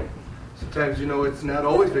fail. Sometimes, it's not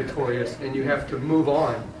always victorious, and you have to move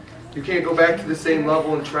on. You can't go back to the same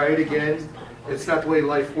level and try it again. It's not the way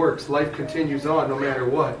life works. Life continues on no matter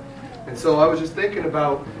what. And so I was just thinking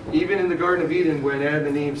about, even in the Garden of Eden, when Adam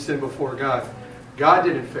and Eve sinned before God, God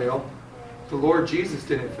didn't fail. The Lord Jesus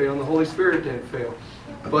didn't fail, and the Holy Spirit didn't fail.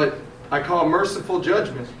 But I call it merciful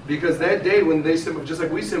judgment, because that day when they sinned, just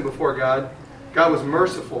like we sinned before God, God was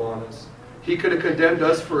merciful on us. He could have condemned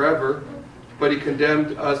us forever, but He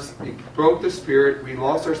condemned us. He broke the Spirit. We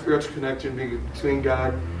lost our spiritual connection between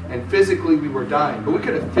God, and physically we were dying. But we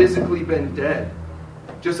could have physically been dead.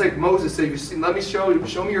 Just like Moses said, let me show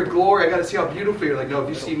me your glory. I got to see how beautiful you're. Like, no, if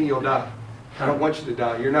you see me, you'll die. I don't want you to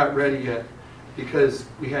die. You're not ready yet, because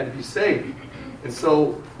we had to be saved. And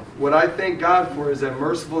so what I thank God for is that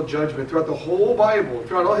merciful judgment throughout the whole Bible,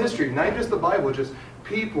 throughout all history, not even just the Bible, just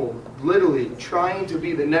people literally trying to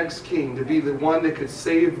be the next king, to be the one that could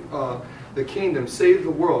save the kingdom, save the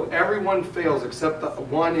world. Everyone fails except the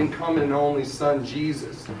one incumbent and only Son,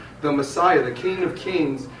 Jesus. The Messiah, the King of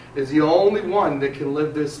Kings, is the only one that can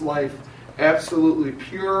live this life absolutely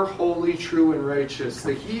pure, holy, true, and righteous,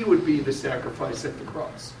 that He would be the sacrifice at the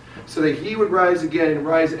cross, so that He would rise again and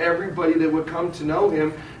rise everybody that would come to know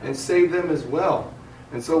Him and save them as well.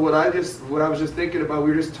 And so what I was just thinking about, we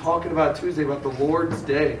were just talking about Tuesday about the Lord's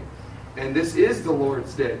Day. And this is the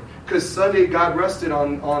Lord's Day. Because Sunday God rested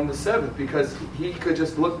on the 7th, because He could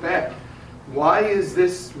just look back. Why is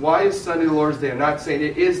Sunday the Lord's Day? I'm not saying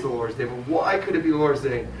it is the Lord's Day, but why could it be the Lord's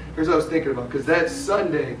Day? Here's what I was thinking about. Because that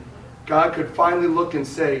Sunday, God could finally look and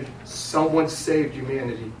say, someone saved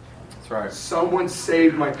humanity. That's right. Someone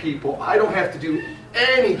saved my people. I don't have to do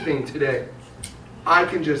anything today. I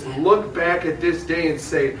can just look back at this day and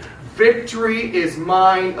say, victory is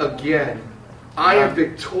mine again. I am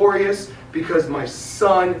victorious because my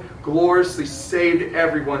Son gloriously saved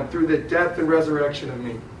everyone through the death and resurrection of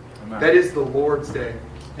me. Amen. That is the Lord's Day.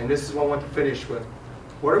 And this is what I want to finish with.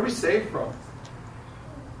 What are we saved from?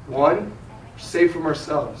 One, saved from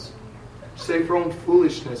ourselves. Saved from our own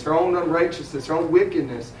foolishness, our own unrighteousness, our own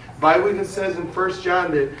wickedness. The Bible even says in 1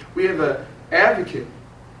 John that we have an advocate.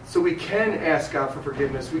 So we can ask God for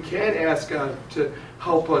forgiveness. We can ask God to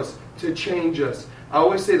help us, to change us. I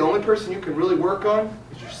always say the only person you can really work on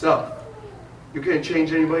is yourself. You can't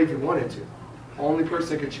change anybody if you wanted to. The only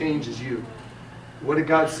person that can change is you. What did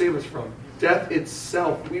God save us from? Death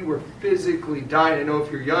itself. We were physically dying. I know if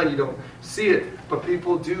you're young, you don't see it, but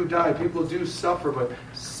people do die. People do suffer, but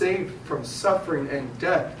saved from suffering and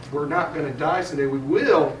death. We're not going to die someday. We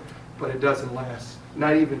will, but it doesn't last.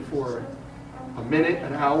 Not even for a minute,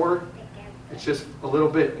 an hour. It's just a little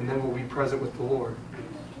bit, and then we'll be present with the Lord.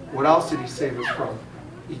 What else did He save us from?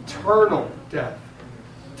 Eternal death.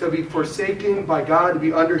 To be forsaken by God, to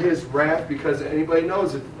be under His wrath, because anybody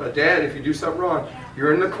knows, if you do something wrong,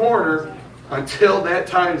 you're in the corner until that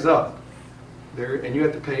time's up. And you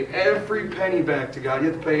have to pay every penny back to God. You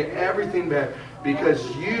have to pay everything back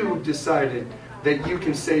because you decided that you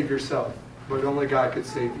can save yourself, but only God could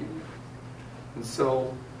save you. And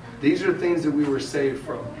so these are the things that we were saved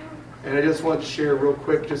from. And I just want to share real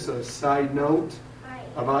quick just a side note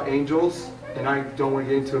about angels. And I don't want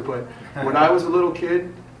to get into it, but when I was a little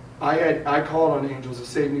kid, I called on angels to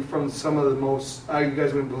save me from some of the most, you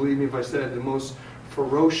guys wouldn't believe me if I said, the most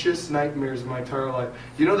ferocious nightmares of my entire life.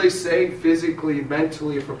 You know, they say physically,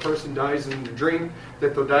 mentally, if a person dies in a dream,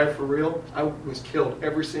 that they'll die for real. I was killed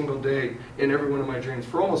every single day in every one of my dreams.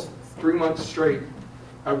 For almost 3 months straight,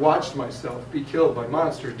 I watched myself be killed by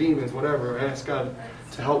monsters, demons, whatever. I asked God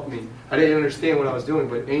to help me. I didn't understand what I was doing,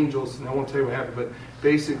 but angels, and I won't tell you what happened, but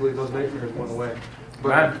basically those nightmares went away.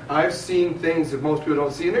 But I've seen things that most people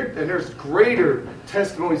don't see, and there's greater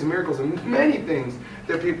testimonies and miracles and many things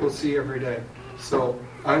that people see every day. So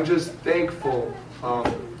I'm just thankful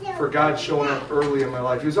for God showing up early in my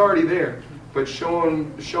life. He was already there, but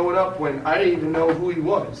showing up when I didn't even know who He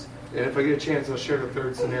was. And if I get a chance, I'll share the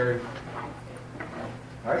third scenario.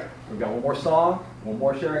 All right, we've got one more song, one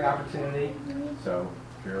more sharing opportunity. So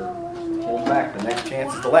if you're holding back, the next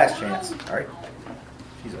chance is the last chance. All right,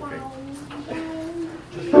 she's okay.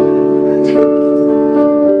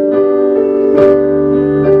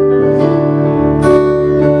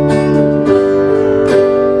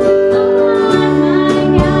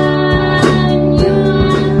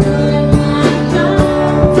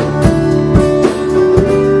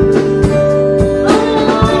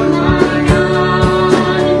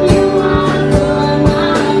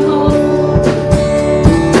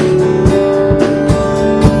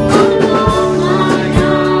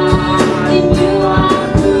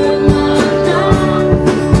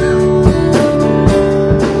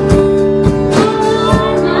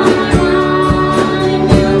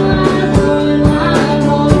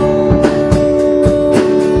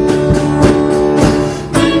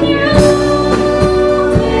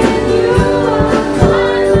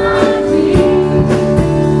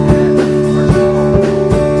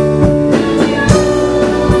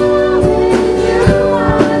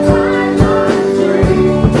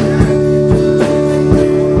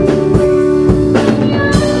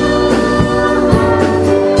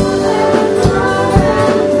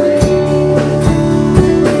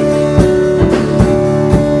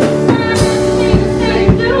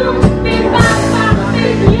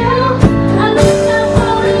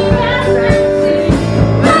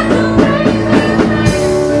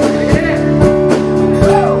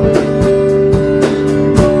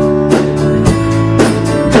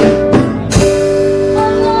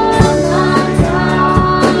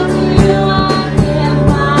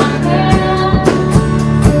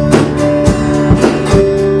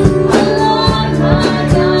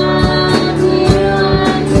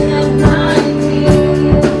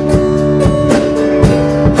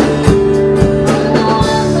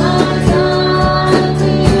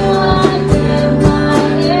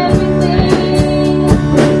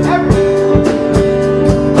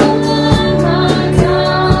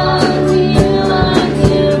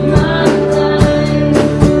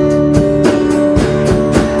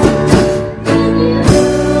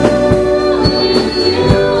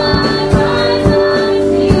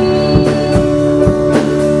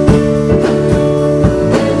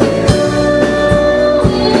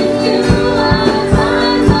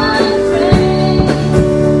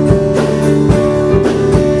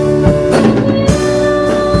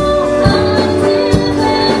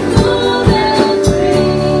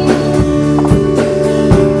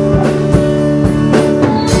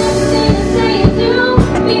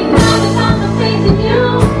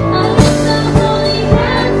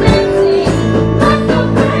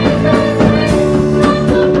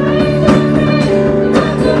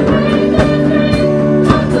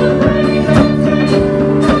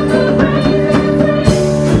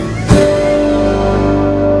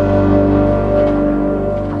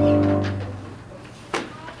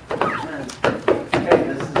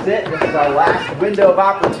 Window of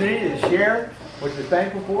opportunity to share what you're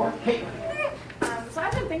thankful for. Hey. So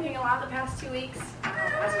I've been thinking a lot the past 2 weeks,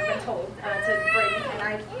 as I've been told, to bring, and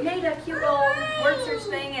I made a cute little word search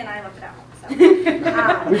thing, and I left it out. So,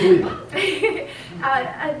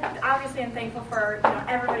 obviously, I'm thankful for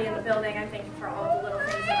everybody in the building. I'm thankful for all the little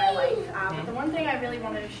things in my life. But the one thing I really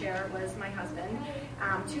wanted to share was my husband.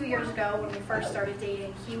 2 years ago, when we first started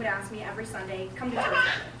dating, he would ask me every Sunday, "Come to church."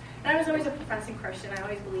 And I was always a professing Christian. I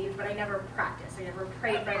always believed, but I never practiced. I never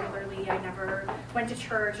prayed regularly. I never went to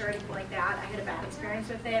church or anything like that. I had a bad experience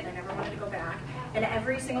with it. I never wanted to go back. And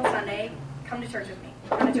every single Sunday, come to church with me.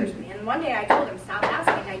 Come to church with me. And one day I told him, stop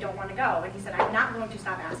asking. I don't want to go. And he said, I'm not going to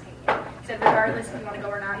stop asking you. He said, regardless if you want to go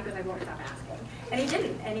or not, he goes, I won't stop asking. And he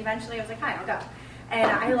didn't. And eventually I was like, fine, I'll go. And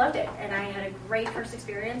I loved it. And I had a great first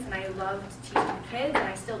experience. And I loved teaching the kids. And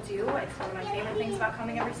I still do. It's one of my favorite things about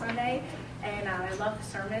coming every Sunday. And I love the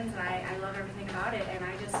sermons, and I love everything about it. And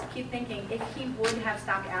I just keep thinking, if he would have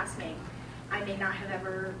stopped asking, I may not have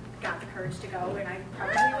ever got the courage to go, and I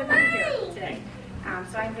probably wouldn't be here today.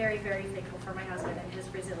 So I'm very, very thankful for my husband and his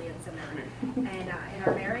resilience in that, and in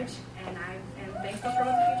our marriage, and I am thankful for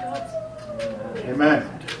what the future holds. Amen.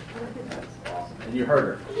 And you heard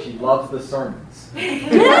her. She loves the sermons. I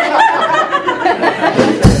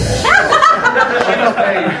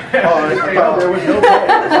thought there was no way.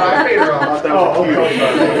 I made her off.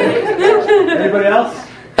 Anybody else?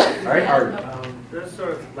 All right, Art. This is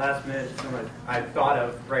sort of last minute something I thought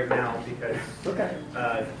of right now because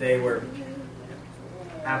they were.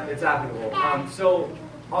 It's applicable. So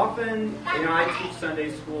often, I teach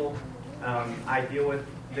Sunday school. I deal with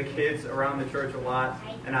the kids around the church a lot,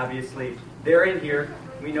 and obviously they're in here.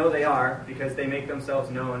 We know they are because they make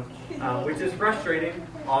themselves known, which is frustrating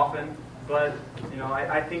often. But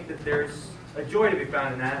I think that there's a joy to be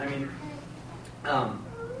found in that. I mean,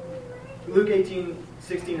 Luke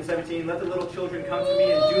 18:16 and 17. Let the little children come to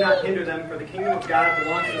me, and do not hinder them, for the kingdom of God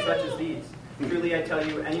belongs to such as these. Truly, I tell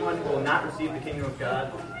you, anyone who will not receive the kingdom of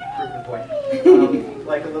God, proof in point,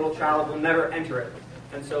 like a little child, will never enter it.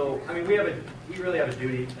 And so, I mean, we really have a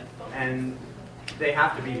duty, and they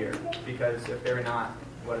have to be here, because if they're not,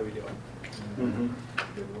 what are we doing? Mm-hmm.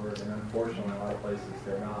 Good word, and unfortunately, in a lot of places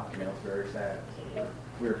they're not. It's very sad. So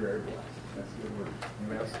we're very blessed. That's a good word.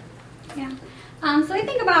 Anybody else? Yeah. So I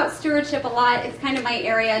think about stewardship a lot. It's kind of my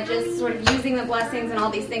area, just sort of using the blessings and all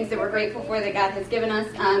these things that we're grateful for that God has given us.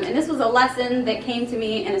 And this was a lesson that came to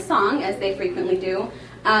me in a song, as they frequently do.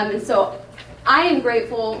 And so I am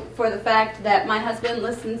grateful for the fact that my husband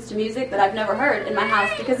listens to music that I've never heard in my house,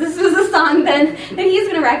 because this was a song that he's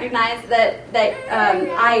going to recognize that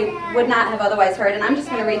I would not have otherwise heard. And I'm just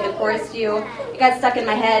going to read the chorus to you. It got stuck in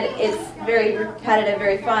my head. It's very repetitive,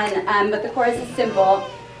 very fun, but the chorus is simple.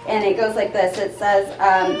 And it goes like this. It says,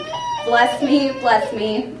 bless me, bless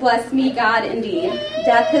me, bless me, God, indeed.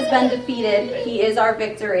 Death has been defeated. He is our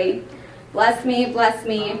victory. Bless me,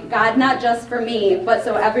 God, not just for me, but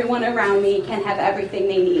so everyone around me can have everything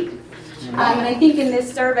they need. And I think in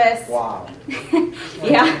this service, wow.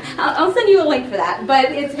 Yeah, I'll send you a link for that.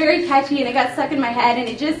 But it's very catchy, and it got stuck in my head, and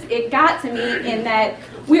it got to me in that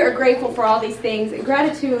we are grateful for all these things.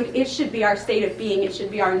 Gratitude, it should be our state of being. It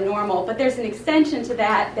should be our normal. But there's an extension to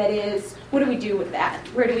that is, what do we do with that?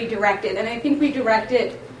 Where do we direct it? And I think we direct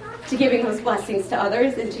it to giving those blessings to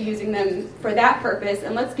others and to using them for that purpose.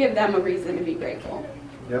 And let's give them a reason to be grateful.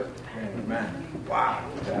 Yep. Amen. Wow.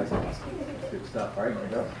 That's awesome. Good stuff. All right, here we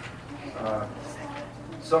go.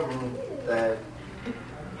 Something that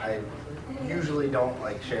I usually don't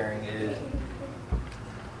like sharing is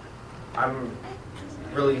I'm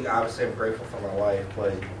obviously I'm grateful for my wife,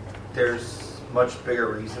 but there's much bigger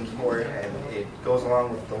reasons for it, and it goes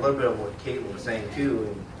along with a little bit of what Caitlin was saying too,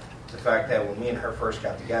 and the fact that when me and her first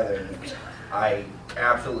got together, I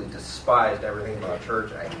absolutely despised everything about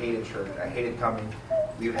church. I hated church. I hated coming.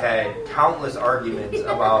 We've had countless arguments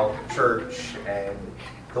about church and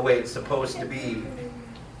the way it's supposed to be,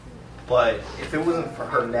 but if it wasn't for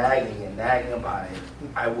her nagging about it,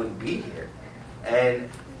 I wouldn't be here. And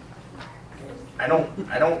I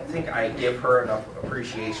don't think I give her enough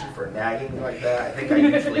appreciation for nagging like that. I think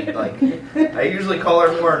I usually call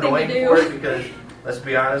her more annoying for it, because let's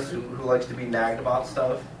be honest, who likes to be nagged about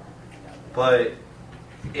stuff? But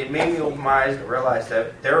it made me open my eyes to realize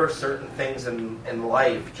that there are certain things in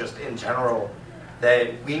life, just in general,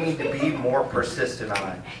 that we need to be more persistent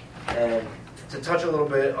on. And to touch a little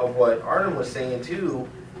bit of what Arden was saying too,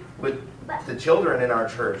 with the children in our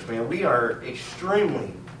church, man, we are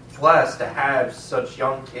extremely blessed to have such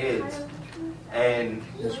young kids. And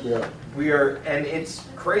yes, we are, and it's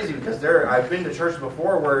crazy because I've been to churches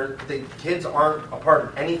before where the kids aren't a part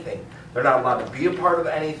of anything. They're not allowed to be a part of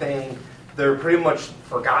anything. They're pretty much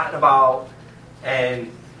forgotten about.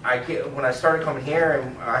 And when I started coming here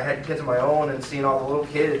and I had kids of my own and seeing all the little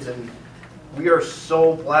kids, and we are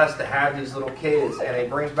so blessed to have these little kids, and it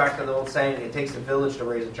brings back to the old saying, it takes a village to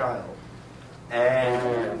raise a child.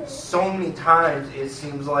 And so many times it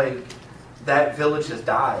seems like that village has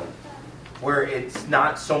died, where it's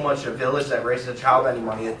not so much a village that raises a child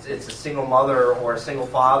anymore. It's a single mother or a single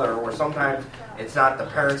father, or sometimes it's not the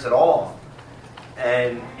parents at all.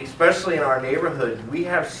 And especially in our neighborhood, we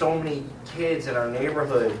have so many kids in our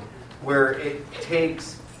neighborhood where it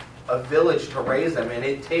takes a village to raise them, and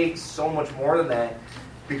it takes so much more than that,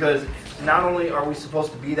 because not only are we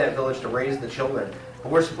supposed to be that village to raise the children,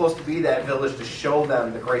 but we're supposed to be that village to show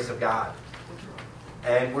them the grace of God.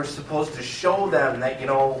 And we're supposed to show them that,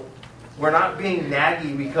 we're not being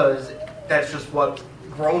naggy because that's just what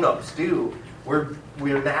grown-ups do. We're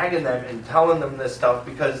nagging them and telling them this stuff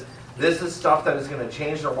because this is stuff that is going to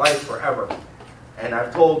change their life forever. And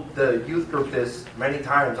I've told the youth group this many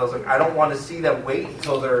times. I was like, I don't want to see them wait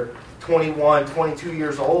until they're 21, 22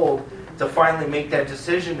 years old to finally make that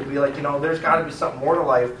decision to be like, there's got to be something more to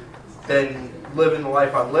life than living the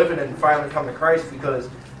life I'm living and finally come to Christ, because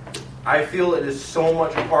I feel it is so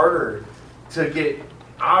much harder to get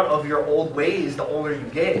out of your old ways the older you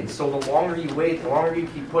get. So the longer you wait, the longer you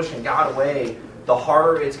keep pushing God away, the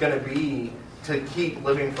harder it's going to be to keep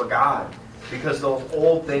living for God, because those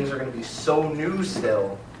old things are going to be so new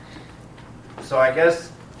still. So I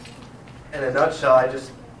guess, in a nutshell,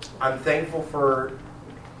 I'm thankful for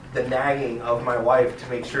the nagging of my wife to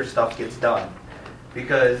make sure stuff gets done,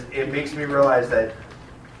 because it makes me realize that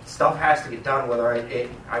stuff has to get done whether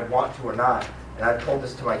I want to or not. And I've told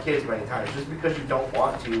this to my kids many times. Just because you don't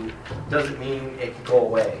want to doesn't mean it can go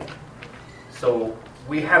away. So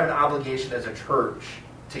we have an obligation as a church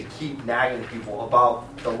to keep nagging people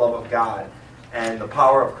about the love of God and the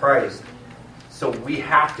power of Christ. So we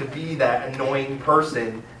have to be that annoying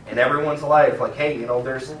person in everyone's life. Like, hey,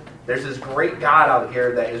 there's this great God out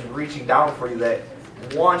here that is reaching down for you, that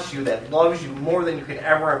wants you, that loves you more than you can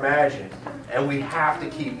ever imagine. And we have to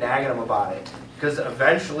keep nagging him about it, because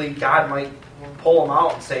eventually God might pull them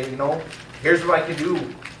out and say, here's what I can do.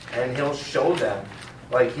 And he'll show them,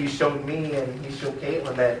 like he showed me and he showed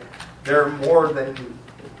Caitlin, that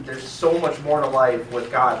there's so much more to life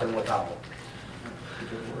with God than without.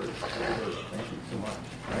 Thank you so much.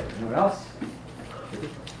 All right, anyone else?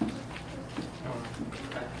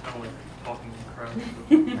 I don't like talking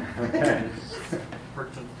in crowds.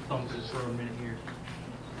 Hurt some thumbs just for a minute here.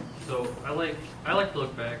 So I like to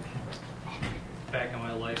look back on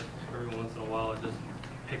my life every once in a while and just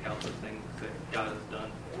pick out the things that God has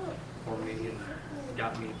done for me and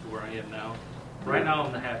got me to where I am now. Right now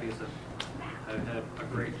I'm the happiest I have a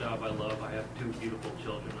great job I love. I have 2 beautiful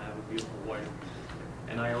children. I have a beautiful wife.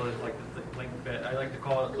 And I always like to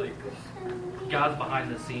call it like God's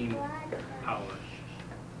behind the scene power.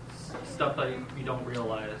 Stuff that you don't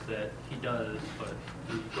realize that he does, but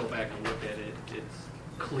you go back and look at it, it's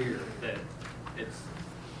clear that it's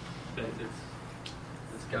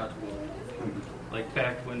God's will. Like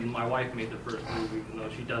back when my wife made the first movie, even though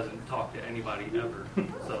she doesn't talk to anybody ever.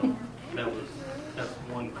 So that's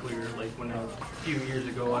one clear. Like when a few years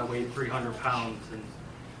ago I weighed 300 pounds and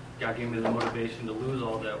God gave me the motivation to lose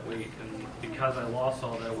all that weight, and because I lost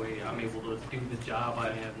all that weight, I'm able to do the job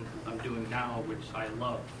I'm doing now, which I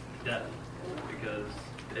love to death, because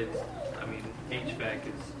HVAC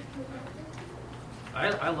is.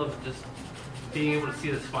 I love just being able to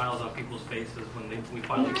see the smiles on people's faces when we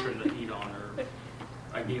finally turn the heat on. Or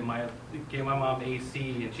I gave my mom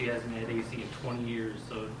AC, and she hasn't had AC in 20 years.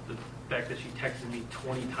 So the fact that she texted me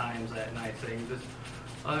 20 times that night saying this.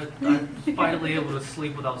 I'm finally able to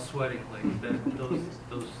sleep without sweating. Like those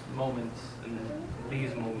moments and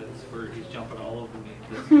these moments where he's jumping all over me.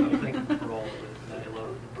 I'm thankful for all of it. And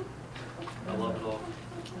I love it all.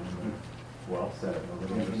 Well said.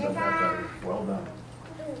 Nobody ever said that better. Well done.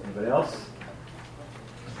 Anybody else?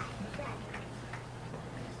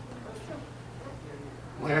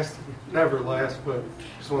 Never last, but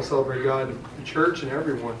just want to celebrate God and the church and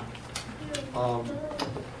everyone.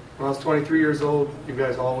 When I was 23 years old, you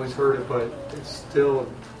guys always heard it, but it's still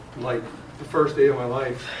like the first day of my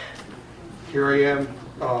life. Here I am,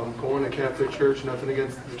 going to Catholic Church. Nothing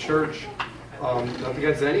against the church, nothing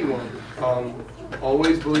against anyone.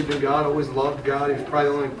 Always believed in God, always loved God. He was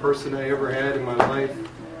probably the only person I ever had in my life,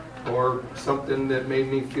 or something that made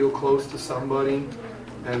me feel close to somebody.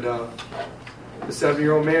 And the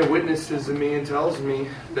 7-year-old man witnesses to me and tells me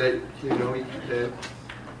that that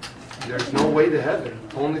there's no way to heaven,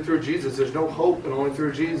 only through Jesus. There's no hope, and only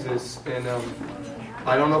through Jesus. And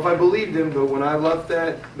I don't know if I believed him, but when I left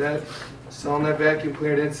selling that vacuum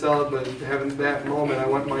cleaner, I didn't sell it, but having that moment, I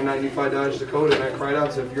went in my 95 Dodge Dakota, and I cried out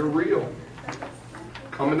and said, if you're real,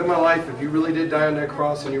 come into my life. If you really did die on that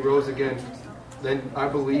cross and you rose again, then I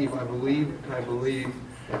believe, and I believe.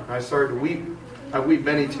 And I started to weep. I weep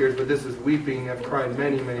many tears, but this is weeping. I've cried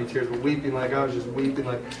many, many tears, but weeping like I was just weeping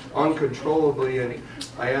like uncontrollably. And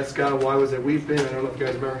I asked God, why was I weeping? I don't know if you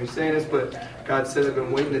guys remember me saying this, but God said, I've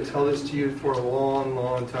been waiting to tell this to you for a long,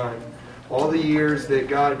 long time. All the years that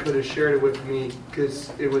God could have shared it with me,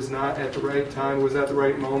 because it was not at the right time, it was at the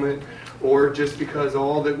right moment, or just because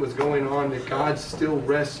all that was going on, that God still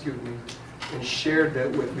rescued me and shared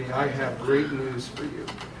that with me. I have great news for you.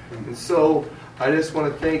 And so I just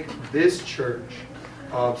want to thank this church.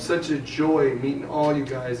 Such a joy meeting all you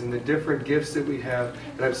guys and the different gifts that we have.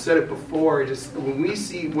 And I've said it before, when we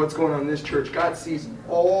see what's going on in this church, God sees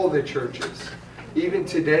all the churches. even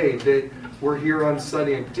today, that we're here on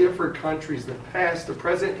Sunday in different countries, the past, the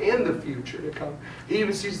present, and the future to come. He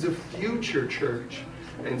even sees the future church.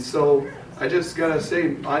 And so I just got to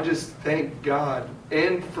say, I just thank God,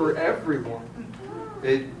 and for everyone.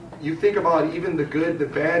 You think about even the good, the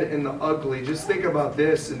bad, and the ugly. Just think about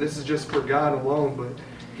this, and this is just for God alone, but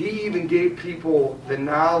He even gave people the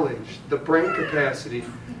knowledge, the brain capacity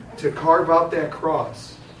to carve out that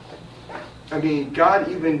cross. I mean, God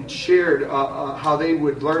even shared how they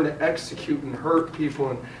would learn to execute and hurt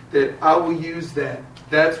people, and that I will use that.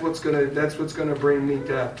 That's what's gonna bring me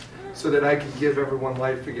death, so that I can give everyone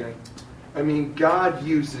life again. I mean, God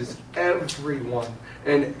uses everyone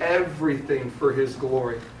and everything for His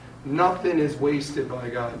glory. Nothing is wasted by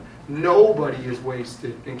God. Nobody is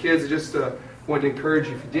wasted. And kids, I just want to encourage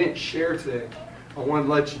you, if you didn't share today, I want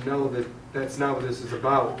to let you know that that's not what this is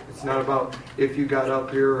about. It's not about if you got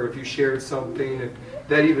up here or if you shared something, if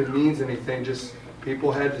that even means anything. Just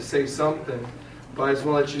people had to say something. But I just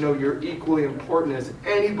want to let you know you're equally important as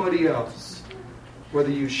anybody else.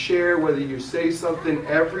 Whether you share, whether you say something,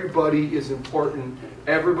 everybody is important.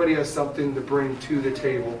 Everybody has something to bring to the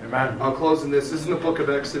table. Amen. I'll close in this. This is in the book of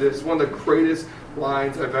Exodus. One of the greatest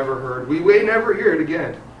lines I've ever heard. We may never hear it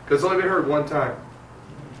again, because it's only been heard one time.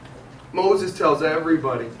 Moses tells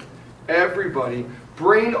everybody,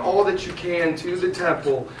 bring all that you can to the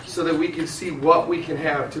temple so that we can see what we can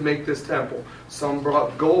have to make this temple. Some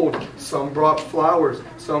brought gold, some brought flowers,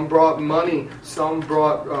 some brought money, some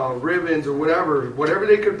brought ribbons or whatever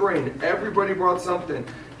they could bring. Everybody brought something.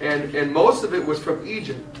 And most of it was from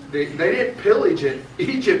Egypt. They didn't pillage it.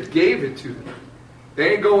 Egypt gave it to them. They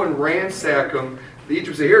didn't go and ransack them. The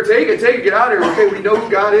Egypt said, here, take it, get out of here. Okay, we know who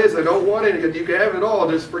God is. I don't want it. You can have it all.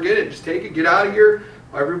 Just forget it. Just take it, get out of here.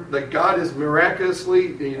 God is miraculously,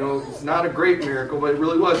 it's not a great miracle, but it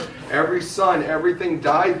really was. Every son, everything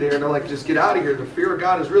died there. And they're like, just get out of here. The fear of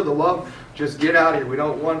God is real. The love, just get out of here. We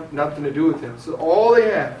don't want nothing to do with Him. So all they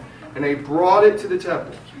had, and they brought it to the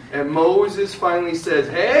temple. And Moses finally says,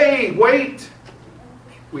 hey, wait.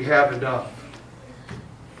 We have enough.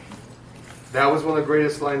 That was one of the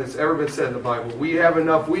greatest lines that's ever been said in the Bible. We have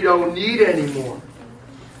enough. We don't need any more.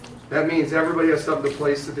 That means everybody has something to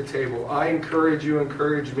place at the table. I encourage you,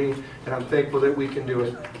 encourage me, and I'm thankful that we can do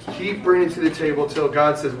it. Keep bringing it to the table till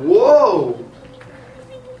God says, whoa,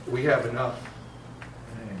 we have enough.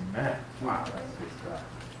 Amen. Wow, that's good stuff.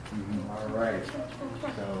 All right.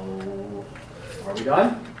 So, are we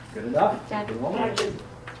done? Good enough? Dad. Good moment?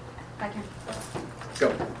 Back here. Let's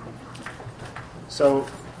go. So,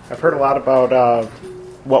 I've heard a lot about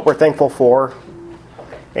what we're thankful for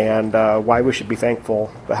and why we should be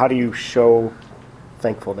thankful. But how do you show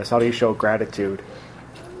thankfulness? How do you show gratitude?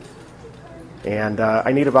 And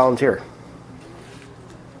I need a volunteer.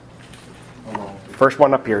 First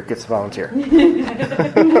one up here gets a volunteer. I was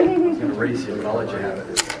going to raise you, but I'll let you have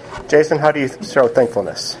it. Jason, how do you show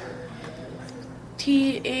thankfulness?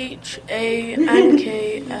 THANKFUL.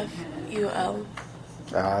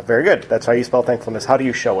 Very good. That's how you spell thankfulness. How do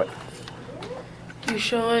you show it? You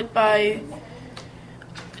show it by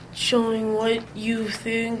showing what you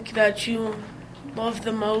think that you love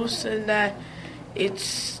the most and that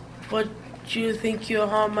it's what you think your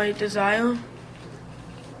heart might desire.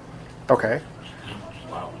 Okay.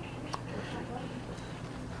 Wow.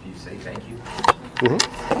 Do you say thank you?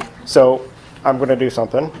 Mm-hmm. So I'm going to do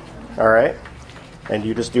something, all right? And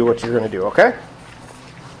you just do what you're going to do, okay?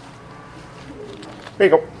 There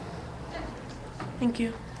you go. Thank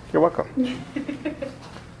you. You're welcome.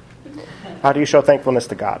 How do you show thankfulness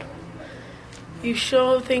to God? You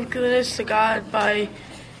show thankfulness to God by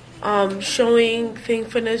showing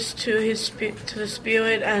thankfulness to the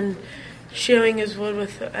Spirit and sharing His word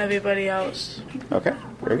with everybody else. Okay,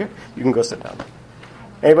 very good. You can go sit down.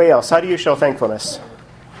 Anybody else? How do you show thankfulness?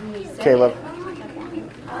 Caleb.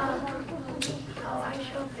 How I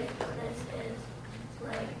show thankfulness is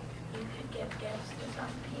like you could give gifts to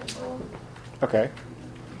some people. Okay.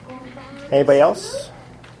 Anybody else?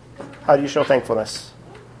 How do you show thankfulness?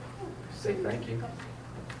 Say thank you.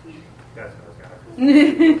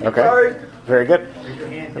 Okay. Sorry. Very good.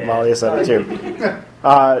 Molly said it too.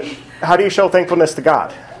 How do you show thankfulness to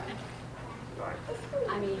God?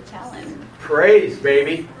 I mean, tell Him. Praise,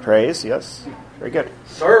 baby. Praise, yes. Very good.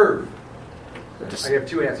 Serve. I have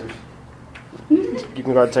two answers. You can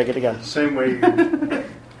go ahead and take it again. Same way you Go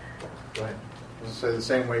ahead. say the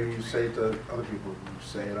same way you say it to other people. You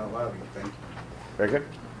say it out loud. You thank you. Very good.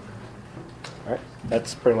 All right.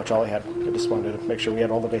 That's pretty much all I had. I just wanted to make sure we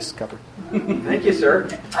had all the bases covered. Thank you, sir.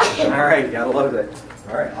 All right, gotta love it.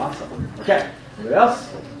 All right, awesome. Okay, anybody else?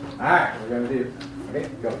 All right, we're gonna do. Okay,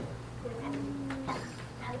 go.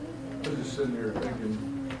 What does it sitting here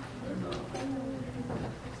thinking, and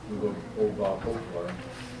with old Bob Hochfly,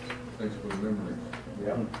 thanks for the memories.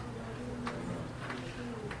 Yep.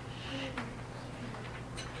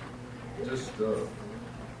 Just, I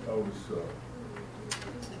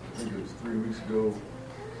think it was 3 weeks ago,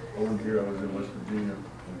 over here, I was in West Virginia on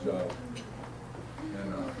a job, and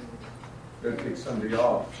got to take Sunday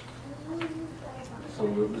off. So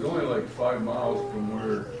it was only like 5 miles from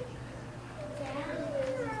where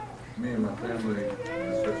me and my family,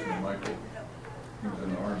 especially Michael, he was in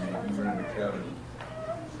the Army, we were in the cabin.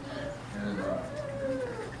 And I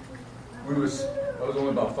was only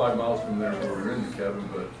about 5 miles from there where we were in the cabin,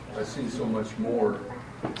 but I seen so much more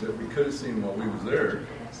that we could have seen while we was there,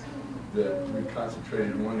 that we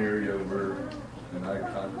concentrated in one area where, and I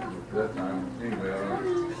concentrated at that time, anyway, I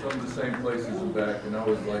was some of the same places and back, and I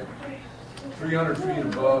was like 300 feet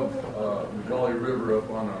above the Valley River up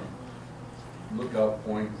on a lookout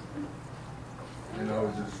point, and I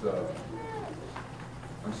was just,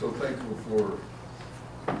 I'm so thankful for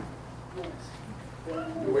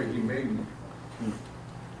the way he made me.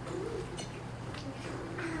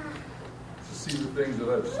 To see the things that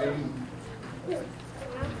I've seen,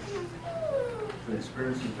 to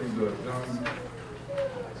experience the things that I've done,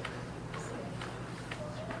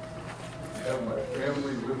 to have my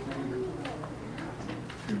family with me,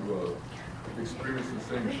 to experience the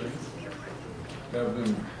same things, have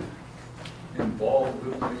them involved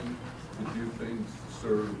with me, to do things, to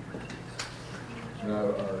serve. And I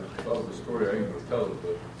thought of a story, I ain't going to tell it,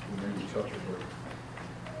 but it made me chuckle.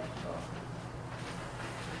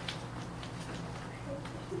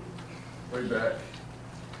 But, way back,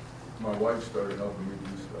 my wife started helping me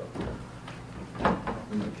do stuff.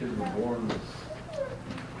 When the kids were born,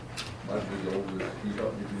 my big oldest, he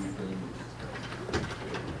helped me do things.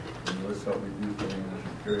 And Liz helped me do things,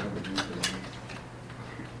 and Carrie helped me do things.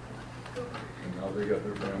 And now they got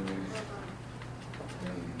their families.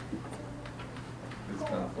 And it's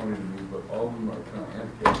kind of funny to me, but all of them are kind of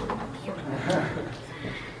handicapped.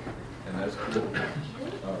 And that's cool.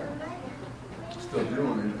 I'm still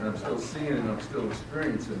doing it, and I'm still seeing it, and I'm still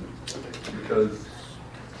experiencing it. Because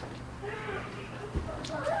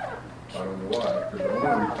I don't know why. Because I want to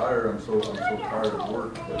retire. I'm so tired of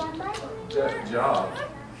work. But that job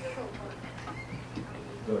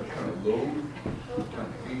that I kind of loathe, kind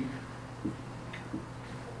of hate,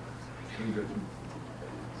 and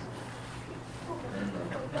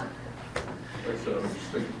like I said, I'm just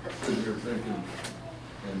sitting here thinking,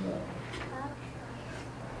 and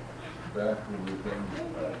back over things.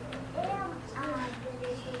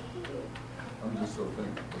 I'm just so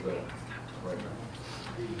thankful for that right now.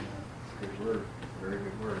 Good word. Very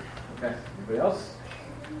good word. Okay. Anybody else?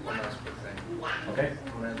 One last quick thing. Okay.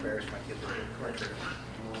 I'm going to embarrass my kids with a correct here.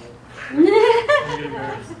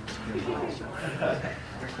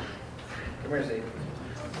 Come here, Zane.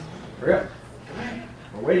 Hurry up.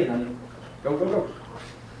 We're waiting on you. Go, go, go.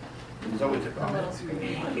 Zoe took off.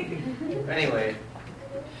 Anyway.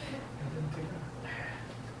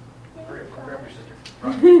 Hurry up, grab your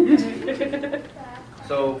sister.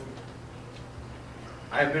 So,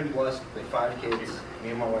 I've been blessed with 5 kids. Me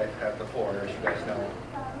and my wife have the 4, as you guys know.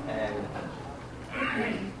 And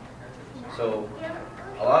so,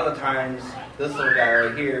 a lot of the times, this little guy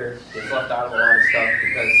right here gets left out of a lot of stuff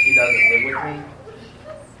because he doesn't live with me.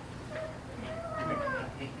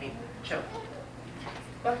 Hey, chill.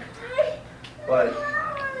 But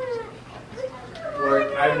what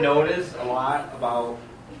I've noticed a lot about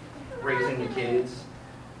raising the kids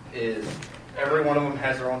is every one of them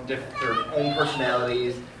has their own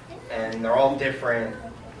personalities, and they're all different.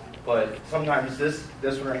 But sometimes this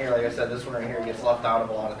one right here, like I said, this one right here gets left out of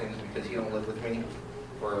a lot of things because he don't live with me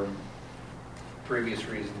for previous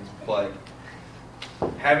reasons. But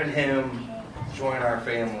having him join our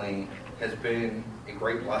family has been a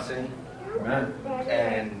great blessing. Amen.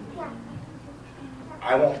 And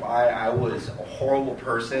I won't lie, I was a horrible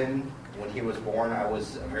person when he was born. I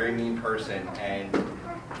was a very mean person, and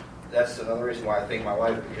that's another reason why I thank my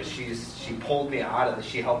wife, because she pulled me out of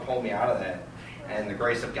she helped pull me out of that. And the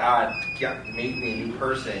grace of God made me a new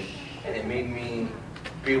person, and it made me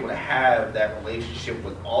be able to have that relationship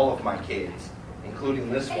with all of my kids, including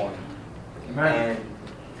this one. Amen.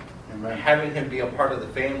 And having him be a part of the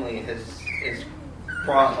family has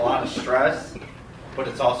brought a lot of stress, but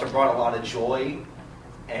it's also brought a lot of joy.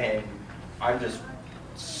 And I'm just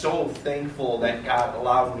so thankful that God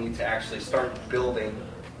allowed me to actually start building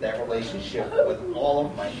that relationship with all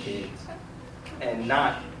of my kids, and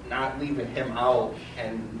not leaving him out,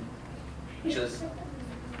 and just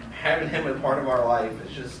having him a part of our life.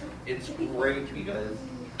 It's great because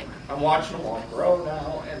I'm watching them all grow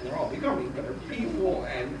now, and they're all becoming better people.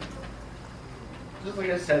 And just like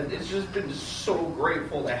I said, it's just been so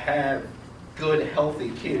grateful to have good,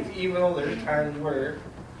 healthy kids, even though there's times where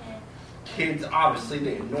kids, obviously,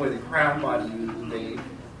 they annoy the crap out of you, they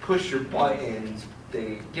push your buttons,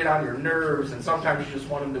 they get on your nerves, and sometimes you just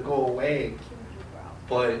want them to go away.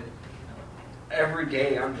 But every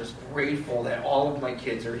day I'm just grateful that all of my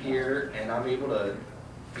kids are here, and I'm able to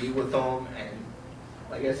be with them. And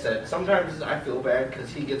like I said, sometimes I feel bad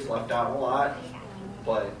because he gets left out a lot,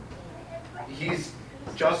 but he's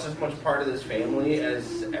just as much part of this family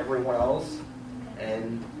as everyone else,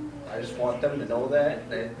 and I just want them to know that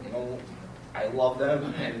I love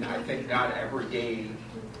them, and I thank God every day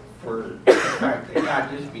for the fact that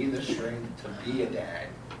God gives me the strength to be a dad.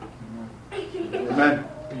 Amen.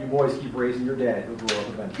 You boys keep raising your dad who grew up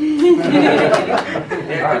eventually.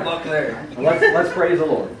 Yeah, good luck there. Let's praise the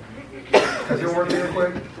Lord. Can I do one real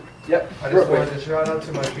quick? Yep. I just wanted to shout out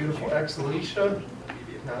to my beautiful ex Alicia,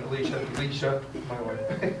 not Alicia, my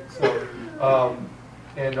wife. So,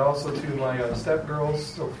 and also to my stepgirls,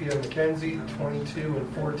 Sophia and Mackenzie, 22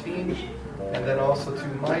 and 14, and then also to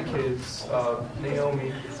my kids,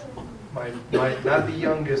 Naomi, my not the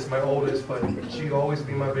youngest, my oldest, but she'll always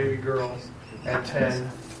be my baby girl at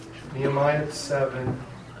 10, Nehemiah at 7,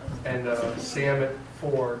 and Sam at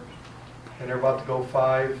 4, and they're about to go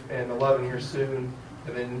 5 and 11 here soon,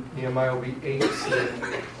 and then Nehemiah will be 8 soon.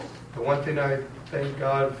 The one thing I thank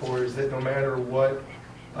God for is that no matter what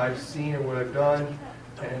I've seen or what I've done,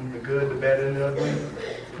 and the good, the bad, and the ugly,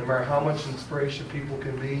 no matter how much inspiration people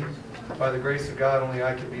can be, by the grace of God, only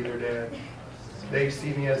I can be their dad. They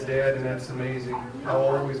see me as dad, and that's amazing.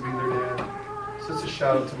 I'll always be their dad. So it's a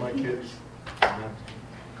shout out to my kids. But I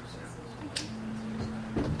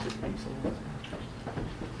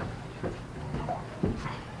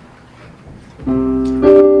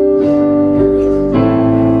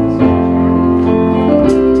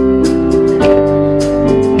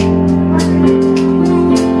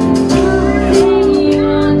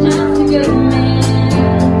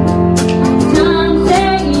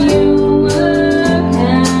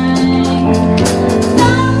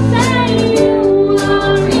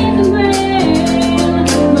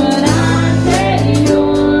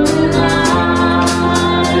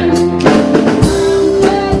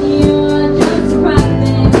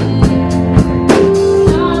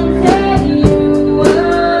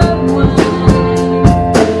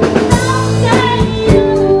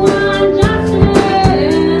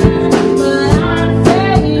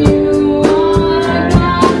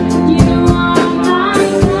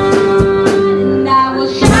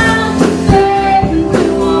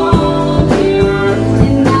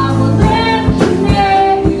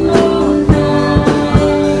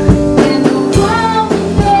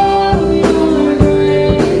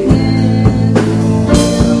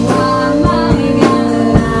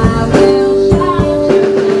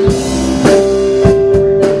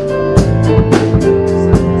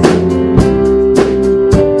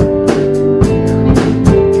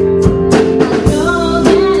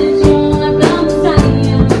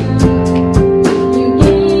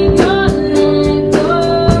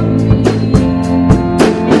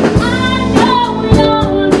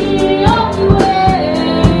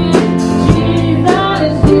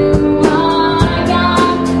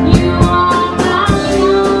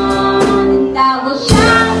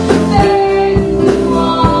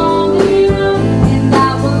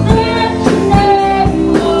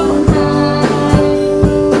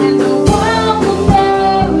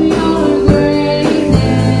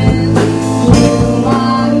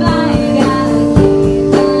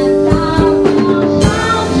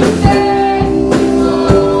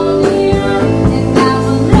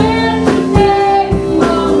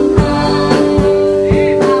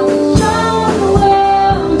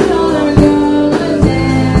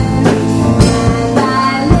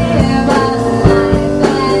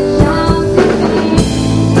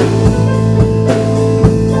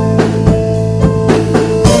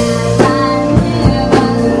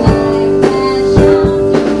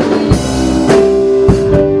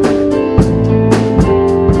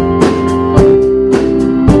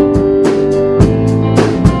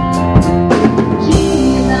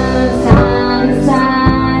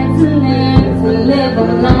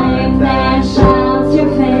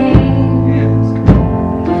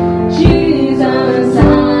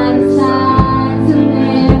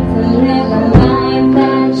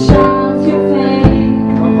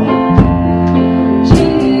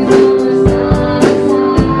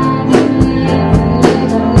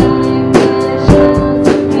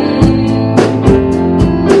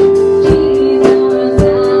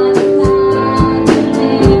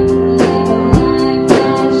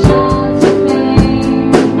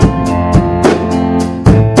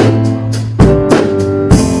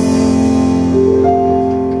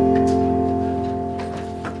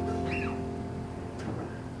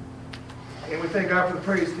And we thank God for the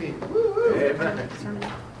praise team. Amen.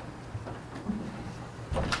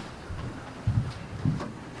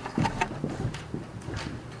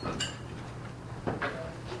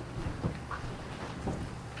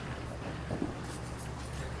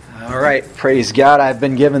 All right, praise God. I've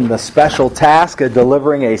been given the special task of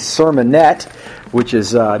delivering a sermonette, which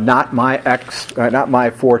is not my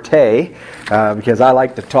forte, because I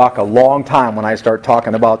like to talk a long time when I start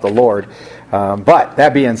talking about the Lord. But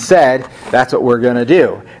that being said, that's what we're going to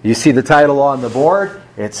do. You see the title on the board?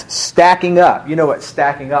 It's Stacking Up. You know what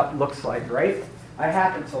stacking up looks like, right? I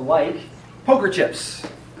happen to like poker chips.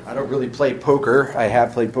 I don't really play poker. I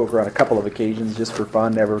have played poker on a couple of occasions just for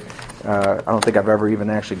fun. I don't think I've ever even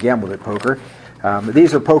actually gambled at poker. But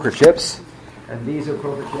these are poker chips, and these are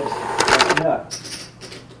poker chips stacking up.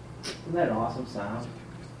 Isn't that an awesome sound?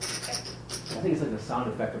 I think it's like the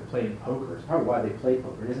sound effect of playing poker. It's probably why they play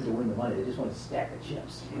poker. It isn't to win the money. They just want to stack the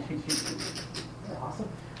chips. Isn't that awesome?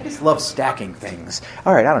 I just love stacking things.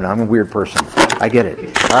 All right, I don't know. I'm a weird person. I get it.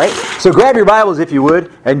 All right? So grab your Bibles, if you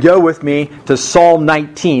would, and go with me to Psalm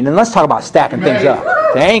 19. And let's talk about stacking things up.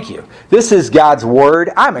 Thank you. This is God's Word.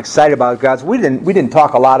 I'm excited about God's Word. We didn't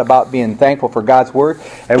talk a lot about being thankful for God's Word,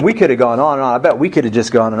 and we could have gone on and on. I bet we could have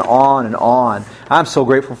just gone on and on. I'm so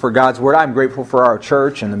grateful for God's Word. I'm grateful for our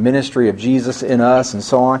church and the ministry of Jesus in us and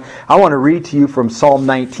so on. I want to read to you from Psalm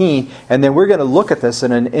 19, and then we're going to look at this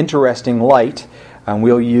in an interesting light. And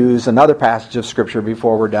we'll use another passage of Scripture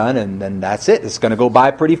before we're done, and then that's it. It's going to go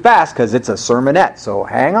by pretty fast because it's a sermonette. So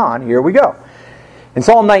hang on. Here we go. In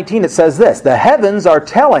Psalm 19 it says this: "The heavens are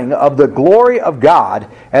telling of the glory of God,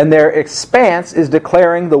 and their expanse is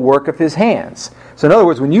declaring the work of His hands." So in other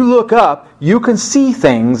words, when you look up, you can see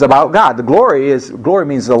things about God. The glory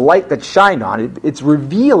means the light that shined on it. It's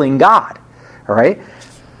revealing God. All right?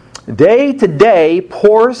 Day to day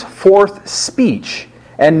pours forth speech,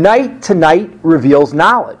 and night to night reveals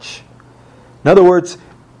knowledge. In other words,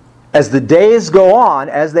 as the days go on,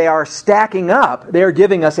 as they are stacking up, they are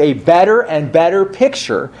giving us a better and better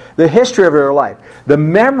picture, the history of your life, the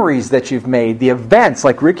memories that you've made, the events,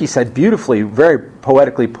 like Ricky said beautifully, very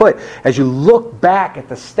poetically put, as you look back at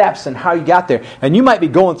the steps and how you got there. And you might be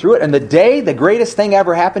going through it, and the greatest thing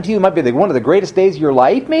ever happened to you, might be one of the greatest days of your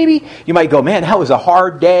life, maybe. You might go, man, that was a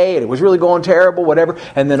hard day, and it was really going terrible, whatever.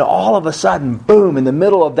 And then all of a sudden, boom, in the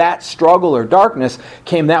middle of that struggle or darkness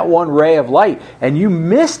came that one ray of light. And you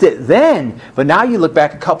missed it then. But now you look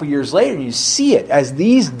back a couple years later, and you see it. As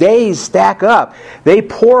these days stack up, they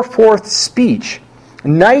pour forth speech.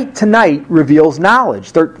 Night to night reveals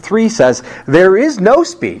knowledge. 3 says, "There is no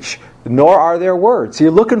speech, nor are there words." So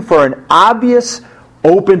you're looking for an obvious,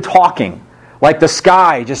 open talking. Like the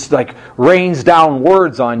sky just like rains down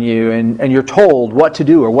words on you, and you're told what to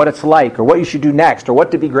do or what it's like or what you should do next or what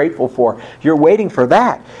to be grateful for. You're waiting for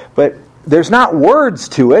that. But there's not words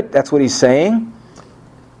to it. That's what he's saying.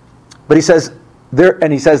 But he says,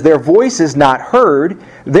 their voice is not heard.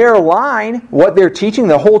 Their line, what they're teaching,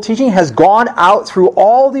 the whole teaching, has gone out through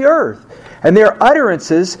all the earth, and their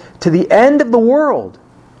utterances to the end of the world.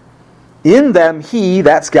 In them He,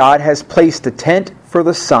 that's God, has placed a tent for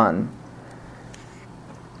the sun.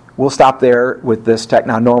 We'll stop there with this text.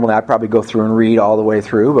 Now, normally I'd probably go through and read all the way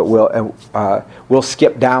through, but we'll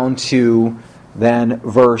skip down to then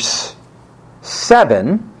verse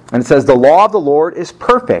 7, and it says, "The law of the Lord is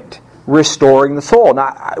perfect, restoring the soul."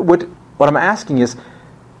 Now, what I'm asking is,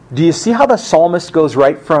 do you see how the psalmist goes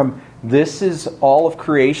right from this is all of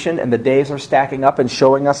creation and the days are stacking up and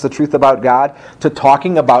showing us the truth about God to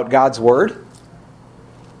talking about God's Word?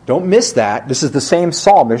 Don't miss that. This is the same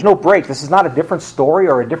psalm. There's no break. This is not a different story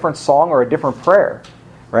or a different song or a different prayer.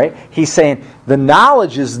 Right? He's saying the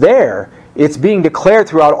knowledge is there. It's being declared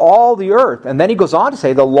throughout all the earth. And then he goes on to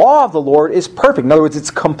say, the law of the Lord is perfect. In other words, it's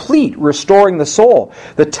complete, restoring the soul.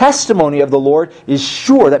 The testimony of the Lord is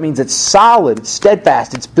sure. That means it's solid, it's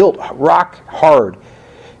steadfast, it's built rock hard.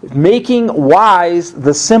 Making wise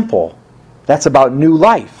the simple. That's about new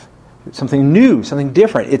life. Something new, something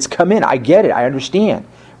different. It's come in. I get it. I understand.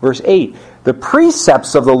 Verse 8, the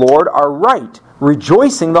precepts of the Lord are right,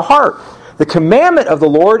 rejoicing the heart. The commandment of the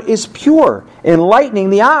Lord is pure, enlightening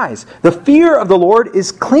the eyes. The fear of the Lord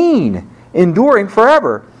is clean, enduring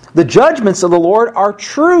forever. The judgments of the Lord are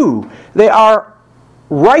true. They are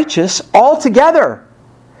righteous altogether.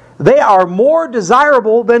 They are more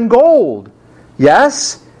desirable than gold.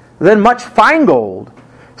 Yes, than much fine gold.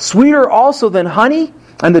 Sweeter also than honey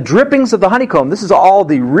and the drippings of the honeycomb. This is all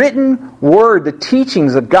the written word, the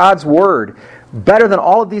teachings of God's word. Better than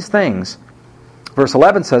all of these things. Verse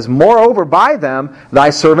 11 says, moreover, by them thy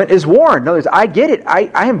servant is warned. In other words, I get it. I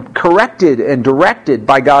am corrected and directed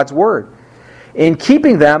by God's word. In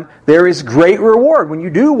keeping them, there is great reward. When you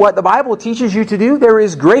do what the Bible teaches you to do, there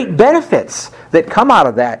is great benefits that come out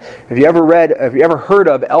of that. Have you ever heard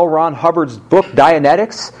of L. Ron Hubbard's book,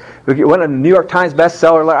 Dianetics? It went on a New York Times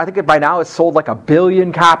bestseller. I think by now it's sold like 1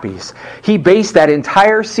 billion copies. He based that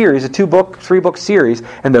entire series, a 3-book series,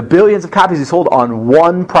 and the billions of copies he sold on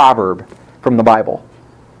one proverb from the Bible.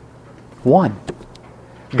 One.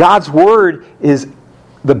 God's Word is,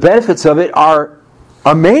 the benefits of it are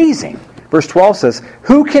amazing. Verse 12 says,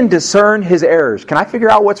 who can discern his errors? Can I figure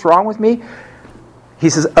out what's wrong with me? He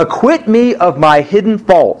says, acquit me of my hidden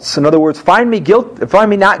faults. In other words, find me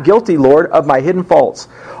not guilty, Lord, of my hidden faults.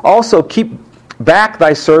 Also, keep back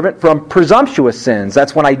thy servant from presumptuous sins.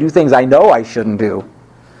 That's when I do things I know I shouldn't do.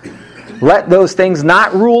 Let those things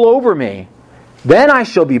not rule over me. Then I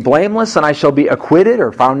shall be blameless, and I shall be acquitted,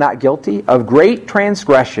 or found not guilty, of great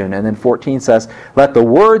transgression. And then 14 says, let the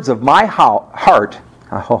words of my heart...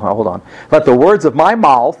 Hold on. Let the words of my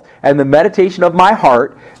mouth and the meditation of my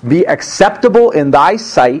heart be acceptable in thy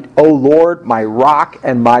sight, O Lord, my rock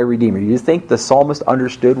and my redeemer. You think the psalmist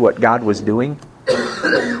understood what God was doing?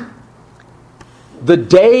 The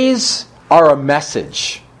days are a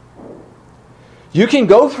message. You can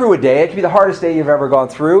go through a day, it can be the hardest day you've ever gone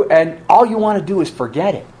through, and all you want to do is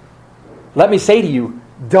forget it. Let me say to you,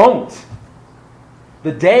 don't.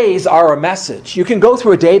 The days are a message. You can go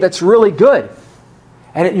through a day that's really good.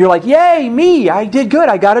 And you're like, yay, me, I did good.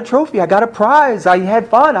 I got a trophy. I got a prize. I had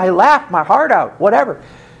fun. I laughed my heart out, whatever.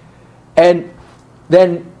 And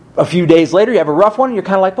then a few days later, you have a rough one, and you're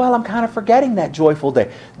kind of like, well, I'm kind of forgetting that joyful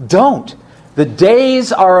day. Don't. The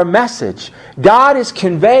days are a message. God is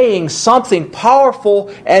conveying something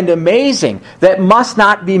powerful and amazing that must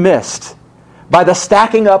not be missed by the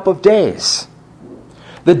stacking up of days.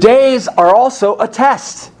 The days are also a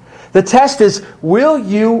test. The test is, will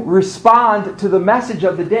you respond to the message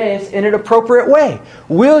of the days in an appropriate way?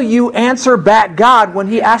 Will you answer back God when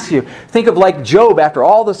He asks you? Think of like Job, after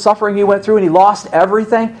all the suffering he went through and he lost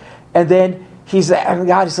everything, and then he said,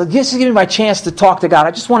 just give me my chance to talk to God.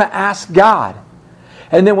 I just want to ask God.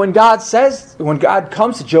 And then when God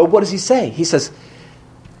comes to Job, what does He say? He says,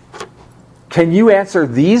 can you answer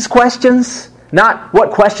these questions? Not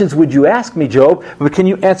what questions would you ask me, Job, but can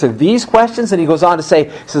you answer these questions? And he goes on to say,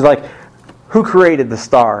 who created the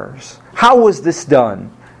stars? How was this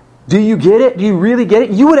done? Do you get it? Do you really get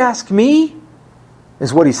it? You would ask me?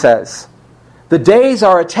 Is what he says. The days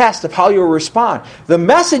are a test of how you'll respond. The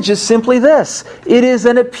message is simply this. It is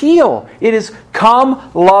an appeal. It is,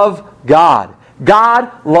 come love God.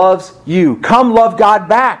 God loves you. Come love God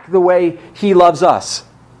back the way He loves us.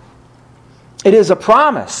 It is a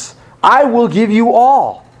promise. I will give you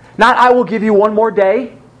all. Not I will give you one more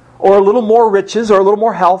day or a little more riches or a little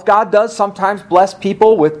more health. God does sometimes bless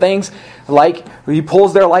people with things like He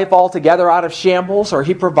pulls their life all together out of shambles, or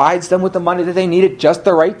He provides them with the money that they need at just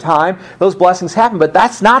the right time. Those blessings happen, but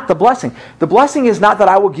that's not the blessing. The blessing is not that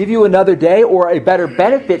I will give you another day or a better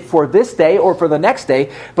benefit for this day or for the next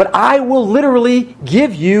day, but I will literally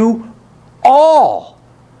give you all.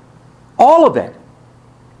 All of it.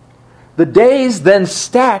 The days then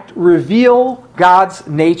stacked reveal God's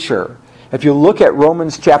nature. If you look at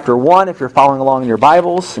Romans chapter 1, if you're following along in your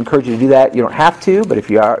Bibles, I encourage you to do that. You don't have to, but if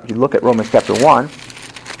you look at Romans chapter 1.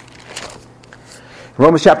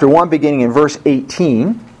 Romans chapter 1, beginning in verse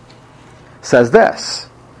 18, says this.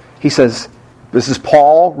 He says, this is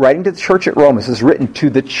Paul writing to the church at Rome. This is written to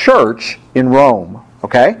the church in Rome.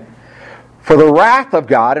 Okay? For the wrath of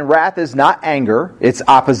God, and wrath is not anger, it's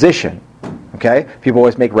opposition. Okay? People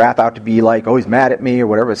always make wrath out to be like, oh, He's mad at me or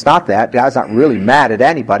whatever. It's not that. God's not really mad at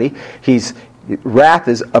anybody. Wrath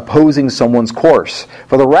is opposing someone's course.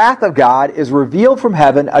 For the wrath of God is revealed from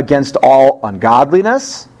heaven against all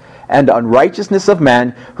ungodliness and unrighteousness of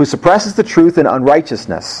men who suppresses the truth in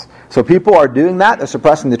unrighteousness. So people are doing that. They're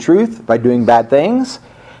suppressing the truth by doing bad things.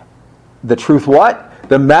 The truth what?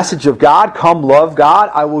 The message of God, come love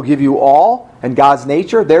God, I will give you all. And God's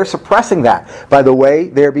nature, they're suppressing that by the way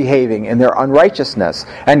they're behaving in their unrighteousness.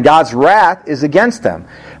 And God's wrath is against them,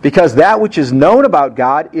 because that which is known about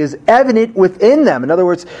God is evident within them. In other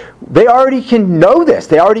words, they already can know this.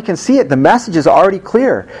 They already can see it. The message is already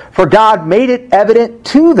clear. For God made it evident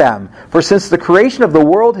to them. For since the creation of the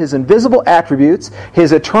world, His invisible attributes,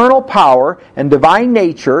 His eternal power and divine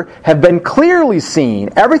nature have been clearly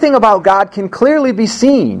seen. Everything about God can clearly be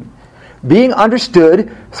seen, being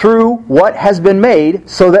understood through what has been made,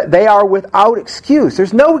 so that they are without excuse.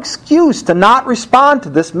 There's no excuse to not respond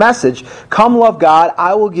to this message. Come love God,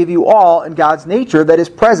 I will give you all, in God's nature that is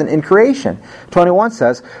present in creation. 21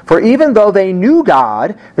 says, for even though they knew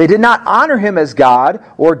God, they did not honor Him as God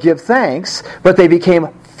or give thanks, but they became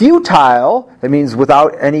futile, that means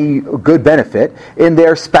without any good benefit, in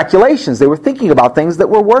their speculations. They were thinking about things that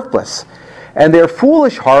were worthless. And their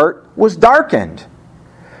foolish heart was darkened.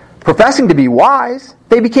 Professing to be wise,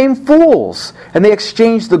 they became fools, and they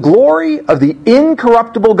exchanged the glory of the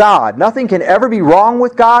incorruptible God. Nothing can ever be wrong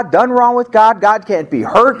with God, done wrong with God. God can't be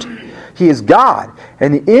hurt. He is God.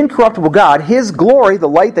 And the incorruptible God, His glory, the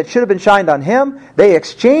light that should have been shined on Him, they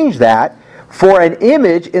exchanged that for an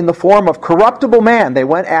image in the form of corruptible man. They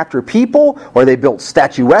went after people, or they built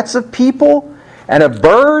statuettes of people, and of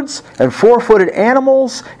birds, and four-footed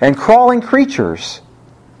animals, and crawling creatures.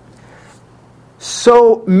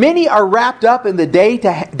 So many are wrapped up in the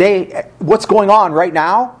day-to-day, what's going on right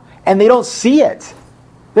now, and they don't see it.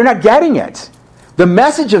 They're not getting it. The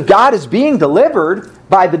message of God is being delivered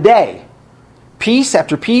by the day. Piece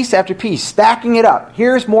after piece after piece, stacking it up.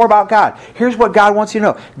 Here's more about God. Here's what God wants you to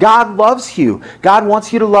know. God loves you. God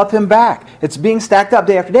wants you to love Him back. It's being stacked up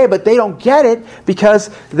day after day, but they don't get it because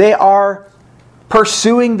they are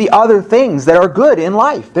pursuing the other things that are good in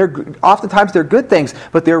life. Oftentimes they're good things,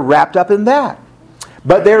 but they're wrapped up in that.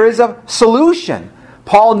 But there is a solution.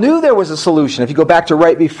 Paul knew there was a solution. If you go back to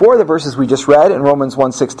right before the verses we just read in Romans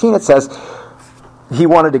 1:16, it says he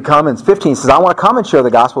wanted to come. In 15, it says, I want to come and share the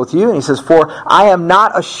gospel with you. And he says, for I am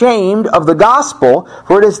not ashamed of the gospel,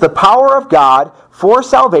 for it is the power of God for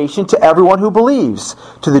salvation to everyone who believes,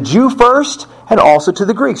 to the Jew first and also to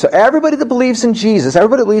the Greek. So everybody that believes in Jesus,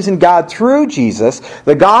 everybody that believes in God through Jesus,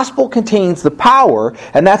 the gospel contains the power,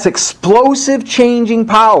 and that's explosive changing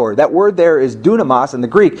power. That word there is dunamis in the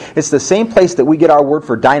Greek. It's the same place that we get our word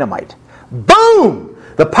for dynamite. Boom!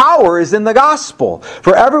 The power is in the gospel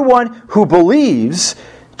for everyone who believes,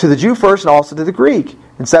 to the Jew first and also to the Greek.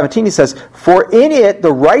 In 17 he says, for in it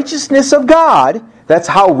the righteousness of God, that's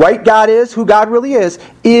how right God is, who God really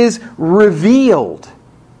is revealed.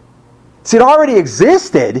 See, it already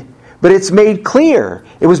existed, but it's made clear.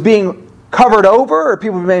 It was being covered over, or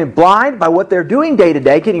people remain blind by what they're doing day to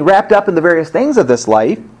day, getting wrapped up in the various things of this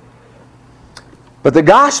life. But the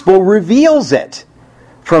gospel reveals it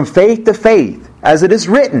from faith to faith, as it is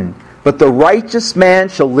written, but the righteous man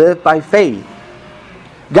shall live by faith.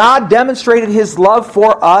 God demonstrated His love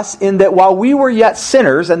for us in that while we were yet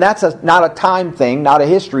sinners, and that's not a time thing, not a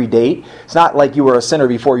history date. It's not like you were a sinner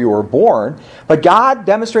before you were born. But God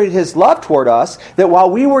demonstrated His love toward us that while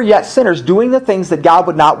we were yet sinners, doing the things that God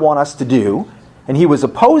would not want us to do, and He was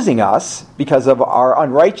opposing us because of our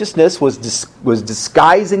unrighteousness was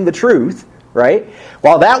disguising the truth, right?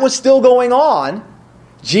 While that was still going on,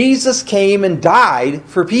 Jesus came and died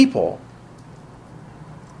for people.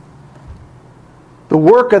 The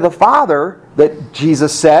work of the Father that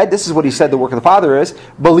Jesus said, this is what He said the work of the Father is,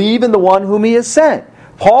 believe in the one whom He has sent.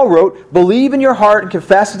 Paul wrote, believe in your heart and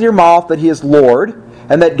confess with your mouth that He is Lord,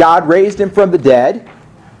 and that God raised Him from the dead,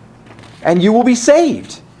 and you will be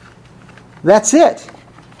saved. That's it.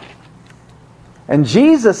 And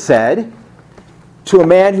Jesus said to a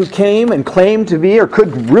man who came and claimed to be, or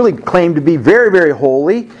could really claim to be very, very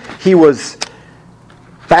holy, he was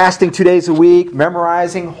fasting 2 days a week,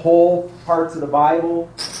 memorizing whole parts of the Bible.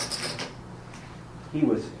 He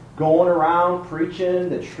was going around preaching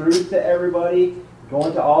the truth to everybody,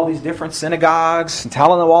 going to all these different synagogues and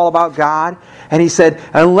telling them all about God. And he said,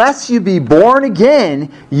 unless you be born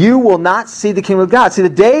again, you will not see the kingdom of God. See, the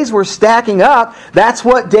days were stacking up. That's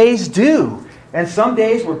what days do. And some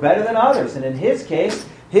days were better than others. And in his case,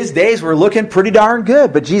 his days were looking pretty darn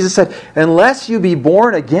good. But Jesus said, unless you be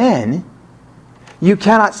born again, you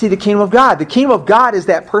cannot see the kingdom of God. The kingdom of God is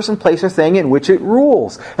that person, place, or thing in which it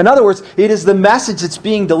rules. In other words, it is the message that's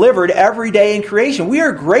being delivered every day in creation. We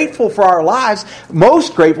are grateful for our lives,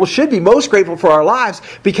 most grateful, should be most grateful for our lives,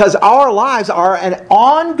 because our lives are an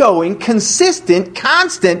ongoing, consistent,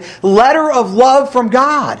 constant letter of love from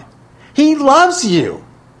God. He loves you.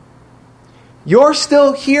 You're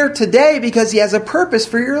still here today because He has a purpose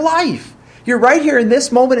for your life. You're right here in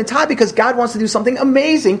this moment in time because God wants to do something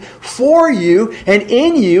amazing for you and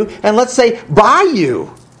in you and, let's say, by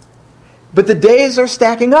you. But the days are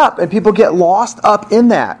stacking up and people get lost up in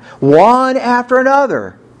that, one after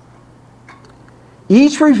another.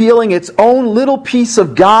 Each revealing its own little piece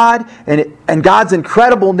of God and God's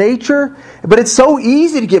incredible nature. But it's so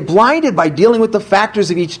easy to get blinded by dealing with the factors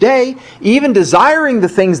of each day, even desiring the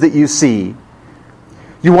things that you see.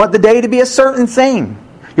 You want the day to be a certain thing.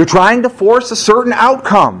 You're trying to force a certain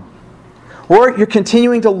outcome. Or you're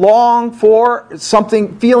continuing to long for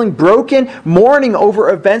something, feeling broken, mourning over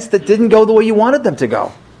events that didn't go the way you wanted them to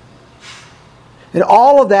go. And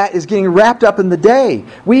all of that is getting wrapped up in the day.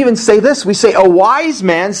 We even say this, we say, a wise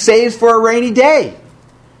man saves for a rainy day.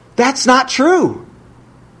 That's not true.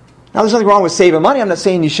 Now, there's nothing wrong with saving money. I'm not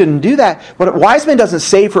saying you shouldn't do that. But a wise man doesn't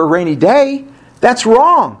save for a rainy day. That's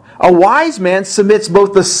wrong. A wise man submits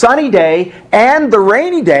both the sunny day and the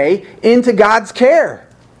rainy day into God's care.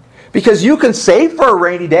 Because you can save for a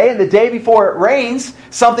rainy day, and the day before it rains,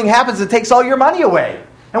 something happens that takes all your money away.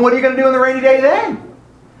 And what are you going to do on the rainy day then?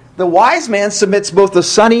 The wise man submits both the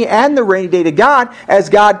sunny and the rainy day to God as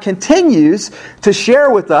God continues to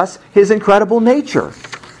share with us His incredible nature.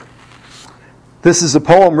 This is a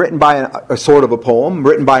poem written by a sort of a poem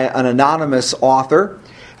written by an anonymous author,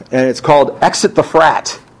 and it's called Exit the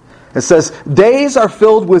Frat. It says, "Days are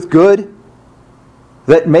filled with good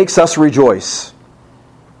that makes us rejoice.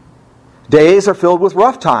 Days are filled with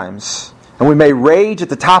rough times, and we may rage at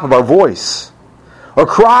the top of our voice, or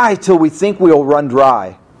cry till we think we'll run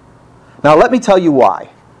dry. Now let me tell you why.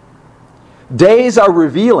 Days are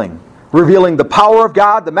revealing the power of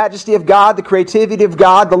God, the majesty of God, the creativity of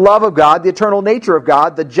God, the love of God, the eternal nature of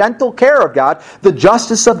God, the gentle care of God, the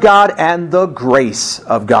justice of God, and the grace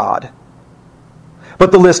of God."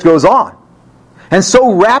 But the list goes on. And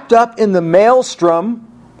so wrapped up in the maelstrom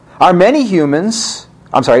are many humans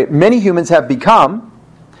have become.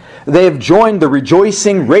 They have joined the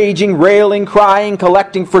rejoicing, raging, railing, crying,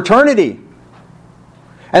 collecting fraternity.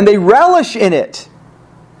 And they relish in it,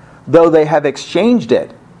 though they have exchanged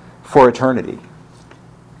it for eternity.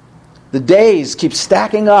 The days keep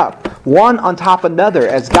stacking up, one on top of another,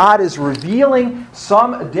 as God is revealing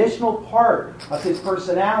some additional part of His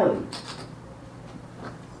personality.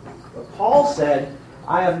 But Paul said,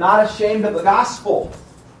 "I am not ashamed of the gospel."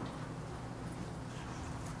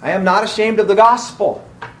 I am not ashamed of the gospel.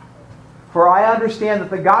 For I understand that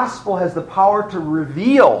the gospel has the power to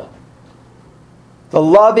reveal the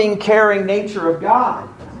loving, caring nature of God.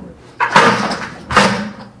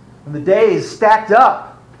 When the days stacked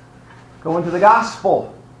up go into the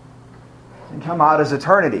gospel and come out as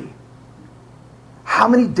eternity. How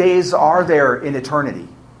many days are there in eternity?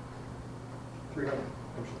 300.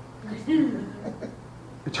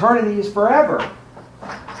 Eternity is forever.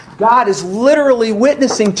 God is literally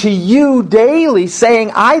witnessing to you daily,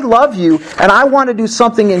 saying, "I love you, and I want to do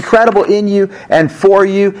something incredible in you and for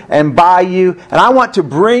you and by you, and I want to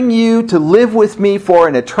bring you to live with me for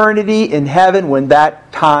an eternity in heaven when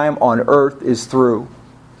that time on earth is through."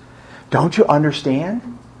 Don't you understand?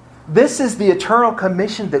 This is the eternal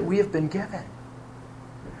commission that we have been given.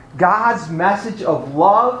 God's message of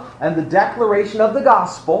love and the declaration of the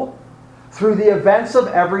gospel through the events of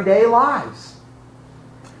everyday lives.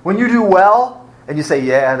 When you do well and you say,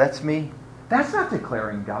 "Yeah, that's me," that's not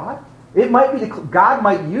declaring God. It might be God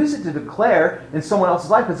might use it to declare in someone else's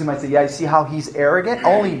life, because He might say, "Yeah, you see how he's arrogant?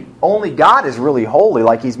 Only God is really holy,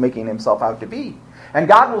 like he's making himself out to be." And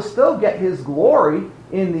God will still get His glory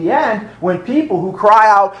in the end when people who cry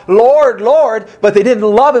out, "Lord, Lord," but they didn't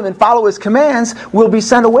love Him and follow His commands, will be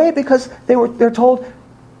sent away because they're told,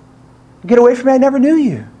 "Get away from me, I never knew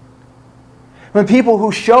you." When people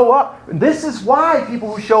who show up, this is why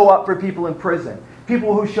people who show up for people in prison,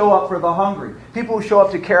 people who show up for the hungry, people who show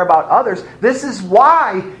up to care about others, this is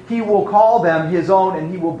why He will call them His own and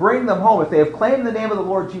He will bring them home. If they have claimed the name of the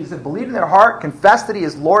Lord Jesus, and believed in their heart, confessed that He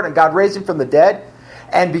is Lord and God raised Him from the dead,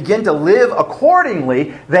 and begin to live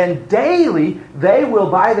accordingly, then daily they will,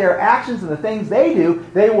 by their actions and the things they do,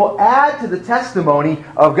 they will add to the testimony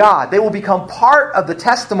of God. They will become part of the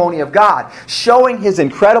testimony of God, showing His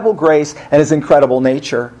incredible grace and His incredible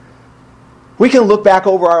nature. We can look back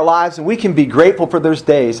over our lives and we can be grateful for those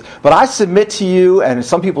days. But I submit to you, and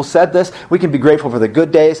some people said this, we can be grateful for the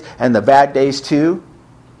good days and the bad days too.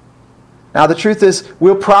 Now the truth is,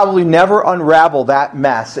 we'll probably never unravel that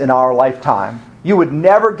mess in our lifetime. You would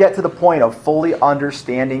never get to the point of fully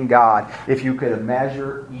understanding God if you could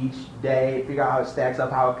measure each day, figure out how it stacks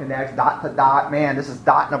up, how it connects, dot to dot. Man, this is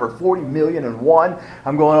dot number 40,000,001.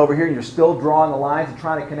 I'm going over here and you're still drawing the lines and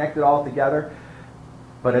trying to connect it all together.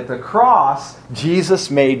 But at the cross, Jesus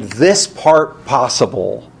made this part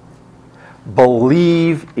possible.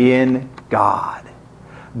 Believe in God.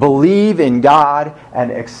 Believe in God and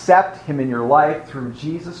accept Him in your life through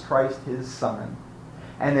Jesus Christ, His Son.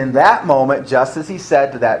 And in that moment, just as He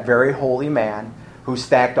said to that very holy man who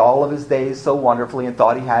stacked all of his days so wonderfully and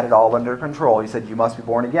thought he had it all under control, He said, "You must be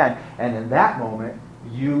born again." And in that moment,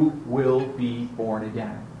 you will be born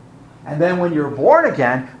again. And then when you're born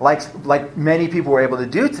again, like many people were able to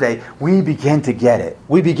do today, we begin to get it.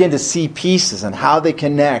 We begin to see pieces and how they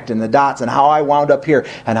connect and the dots and how I wound up here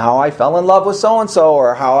and how I fell in love with so-and-so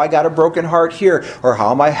or how I got a broken heart here or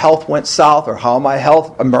how my health went south or how my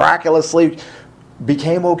health miraculously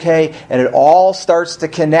became okay, and it all starts to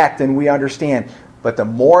connect and we understand. But the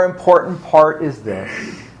more important part is this.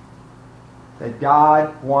 that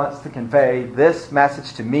God wants to convey this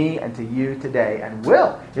message to me and to you today, and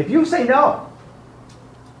will. If you say no,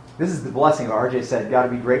 this is the blessing of RJ said, got to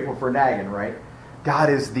be grateful for nagging, right?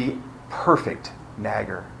 God is the perfect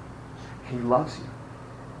nagger. He loves you.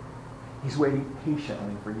 He's waiting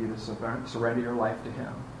patiently for you to surrender your life to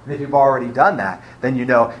Him. And if you've already done that, then you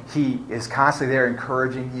know He is constantly there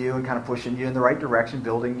encouraging you and kind of pushing you in the right direction,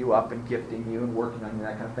 building you up and gifting you and working on you,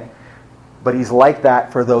 that kind of thing. But He's like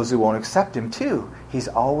that for those who won't accept Him too. He's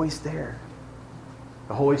always there.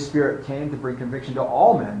 The Holy Spirit came to bring conviction to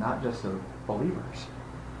all men, not just to believers.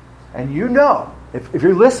 And you know, if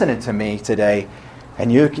you're listening to me today,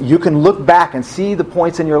 and you can look back and see the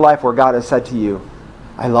points in your life where God has said to you,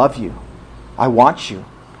 I love you. I want you.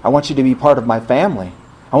 I want you to be part of my family.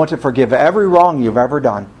 I want to forgive every wrong you've ever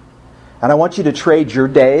done. And I want you to trade your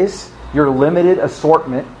days, your limited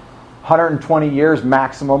assortment, 120 years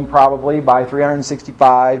maximum probably, by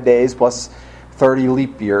 365 days plus 30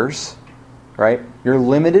 leap years, right? Your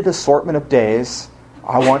limited assortment of days,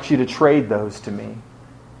 I want you to trade those to me.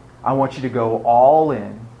 I want you to go all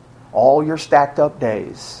in, all your stacked up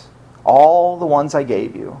days, all the ones I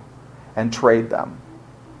gave you, and trade them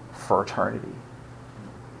for eternity.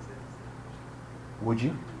 Would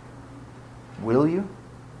you? Will you?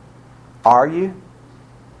 Are you?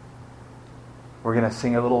 We're going to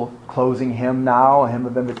sing a little closing hymn now, a hymn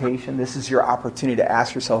of invitation. This is your opportunity to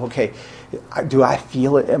ask yourself, okay, do I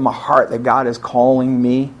feel it in my heart that God is calling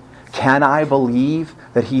me? Can I believe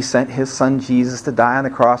that He sent His Son Jesus to die on the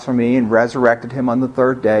cross for me and resurrected Him on the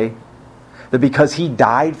third day? That because He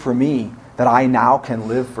died for me, that I now can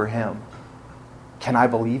live for Him. Can I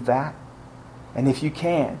believe that? And if you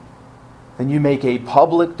can, then you make a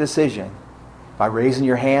public decision by raising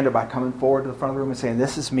your hand or by coming forward to the front of the room and saying,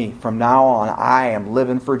 this is me. From now on, I am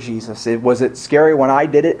living for Jesus. Was it scary when I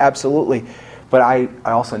did it? Absolutely. But I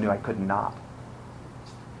also knew I could not.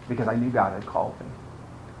 Because I knew God had called me.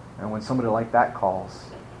 And when somebody like that calls,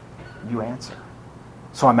 you answer.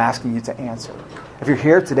 So I'm asking you to answer. If you're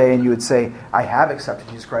here today and you would say, I have accepted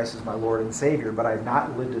Jesus Christ as my Lord and Savior, but I have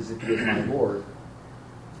not lived as if He is my Lord,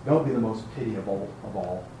 that would be the most pitiable of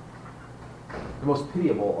all. The most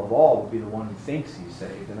pitiable of all would be the one who thinks he's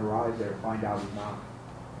saved and arrives there to find out he's not.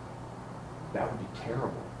 That would be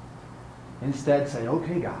terrible. Instead, say,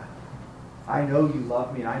 okay, God, I know you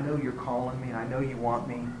love me, and I know you're calling me, and I know you want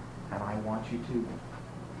me, and I want you to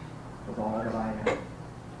with all that I am.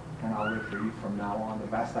 And I'll live for you from now on the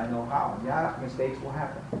best I know how. And yeah, mistakes will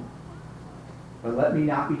happen. But let me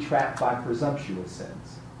not be trapped by presumptuous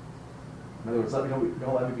sins. In other words,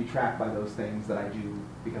 don't let me be trapped by those things that I do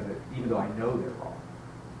because even though I know they're wrong.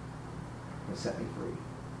 But set me free.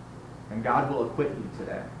 And God will acquit you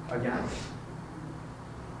today. Again.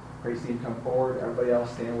 Praise team, come forward. Everybody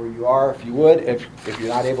else, stand where you are. If you would. If you're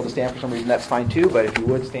not able to stand for some reason, that's fine too. But if you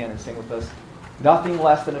would, stand and sing with us. Nothing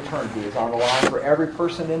less than eternity is on the line for every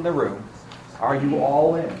person in the room. Are you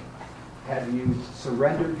all in? Have you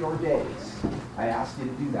surrendered your days? I ask you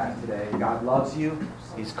to do that today. God loves you.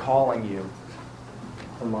 He's calling you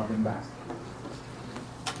to love Him back.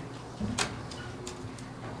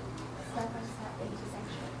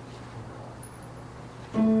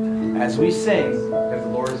 As we sing, if the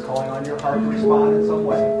Lord is calling on your heart to respond in some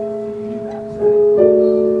way, you do that today.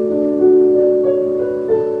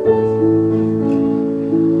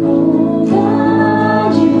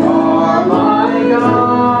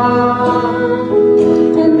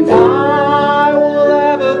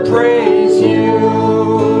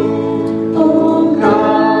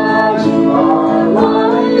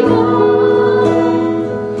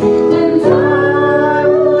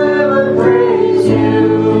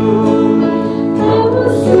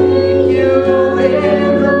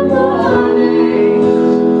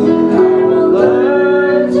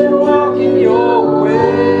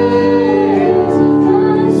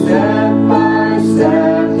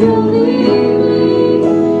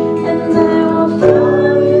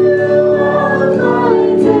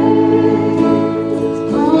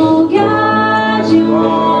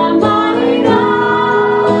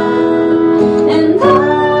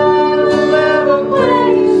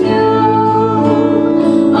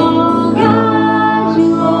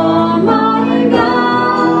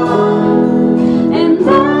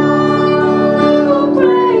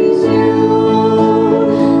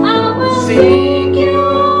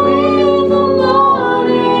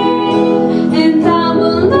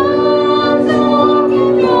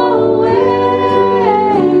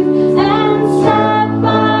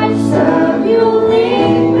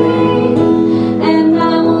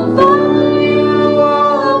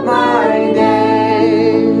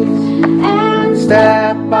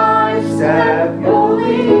 Step by step, you'll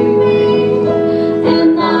lead me.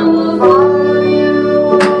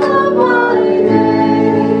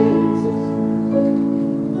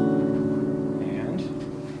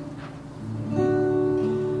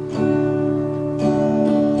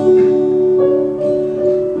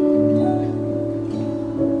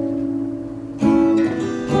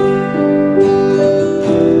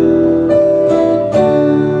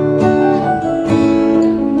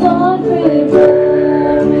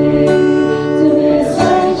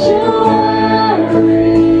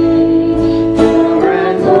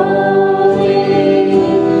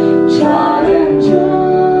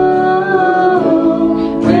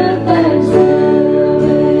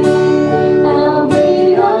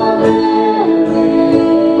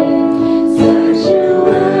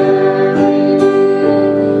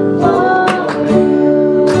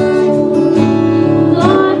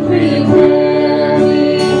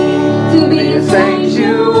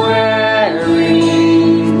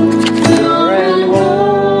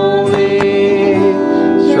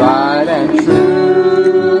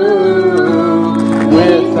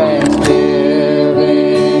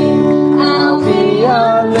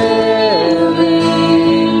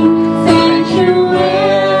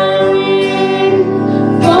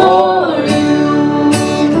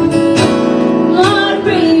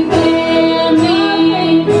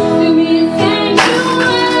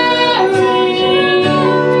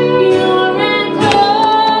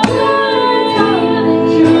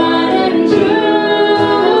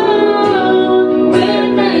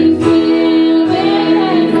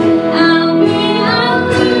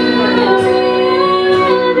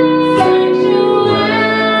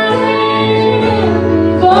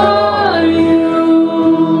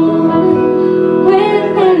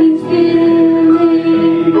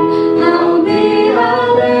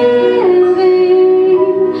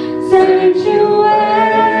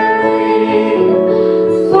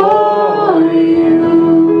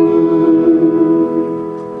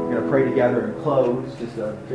 together and close, just a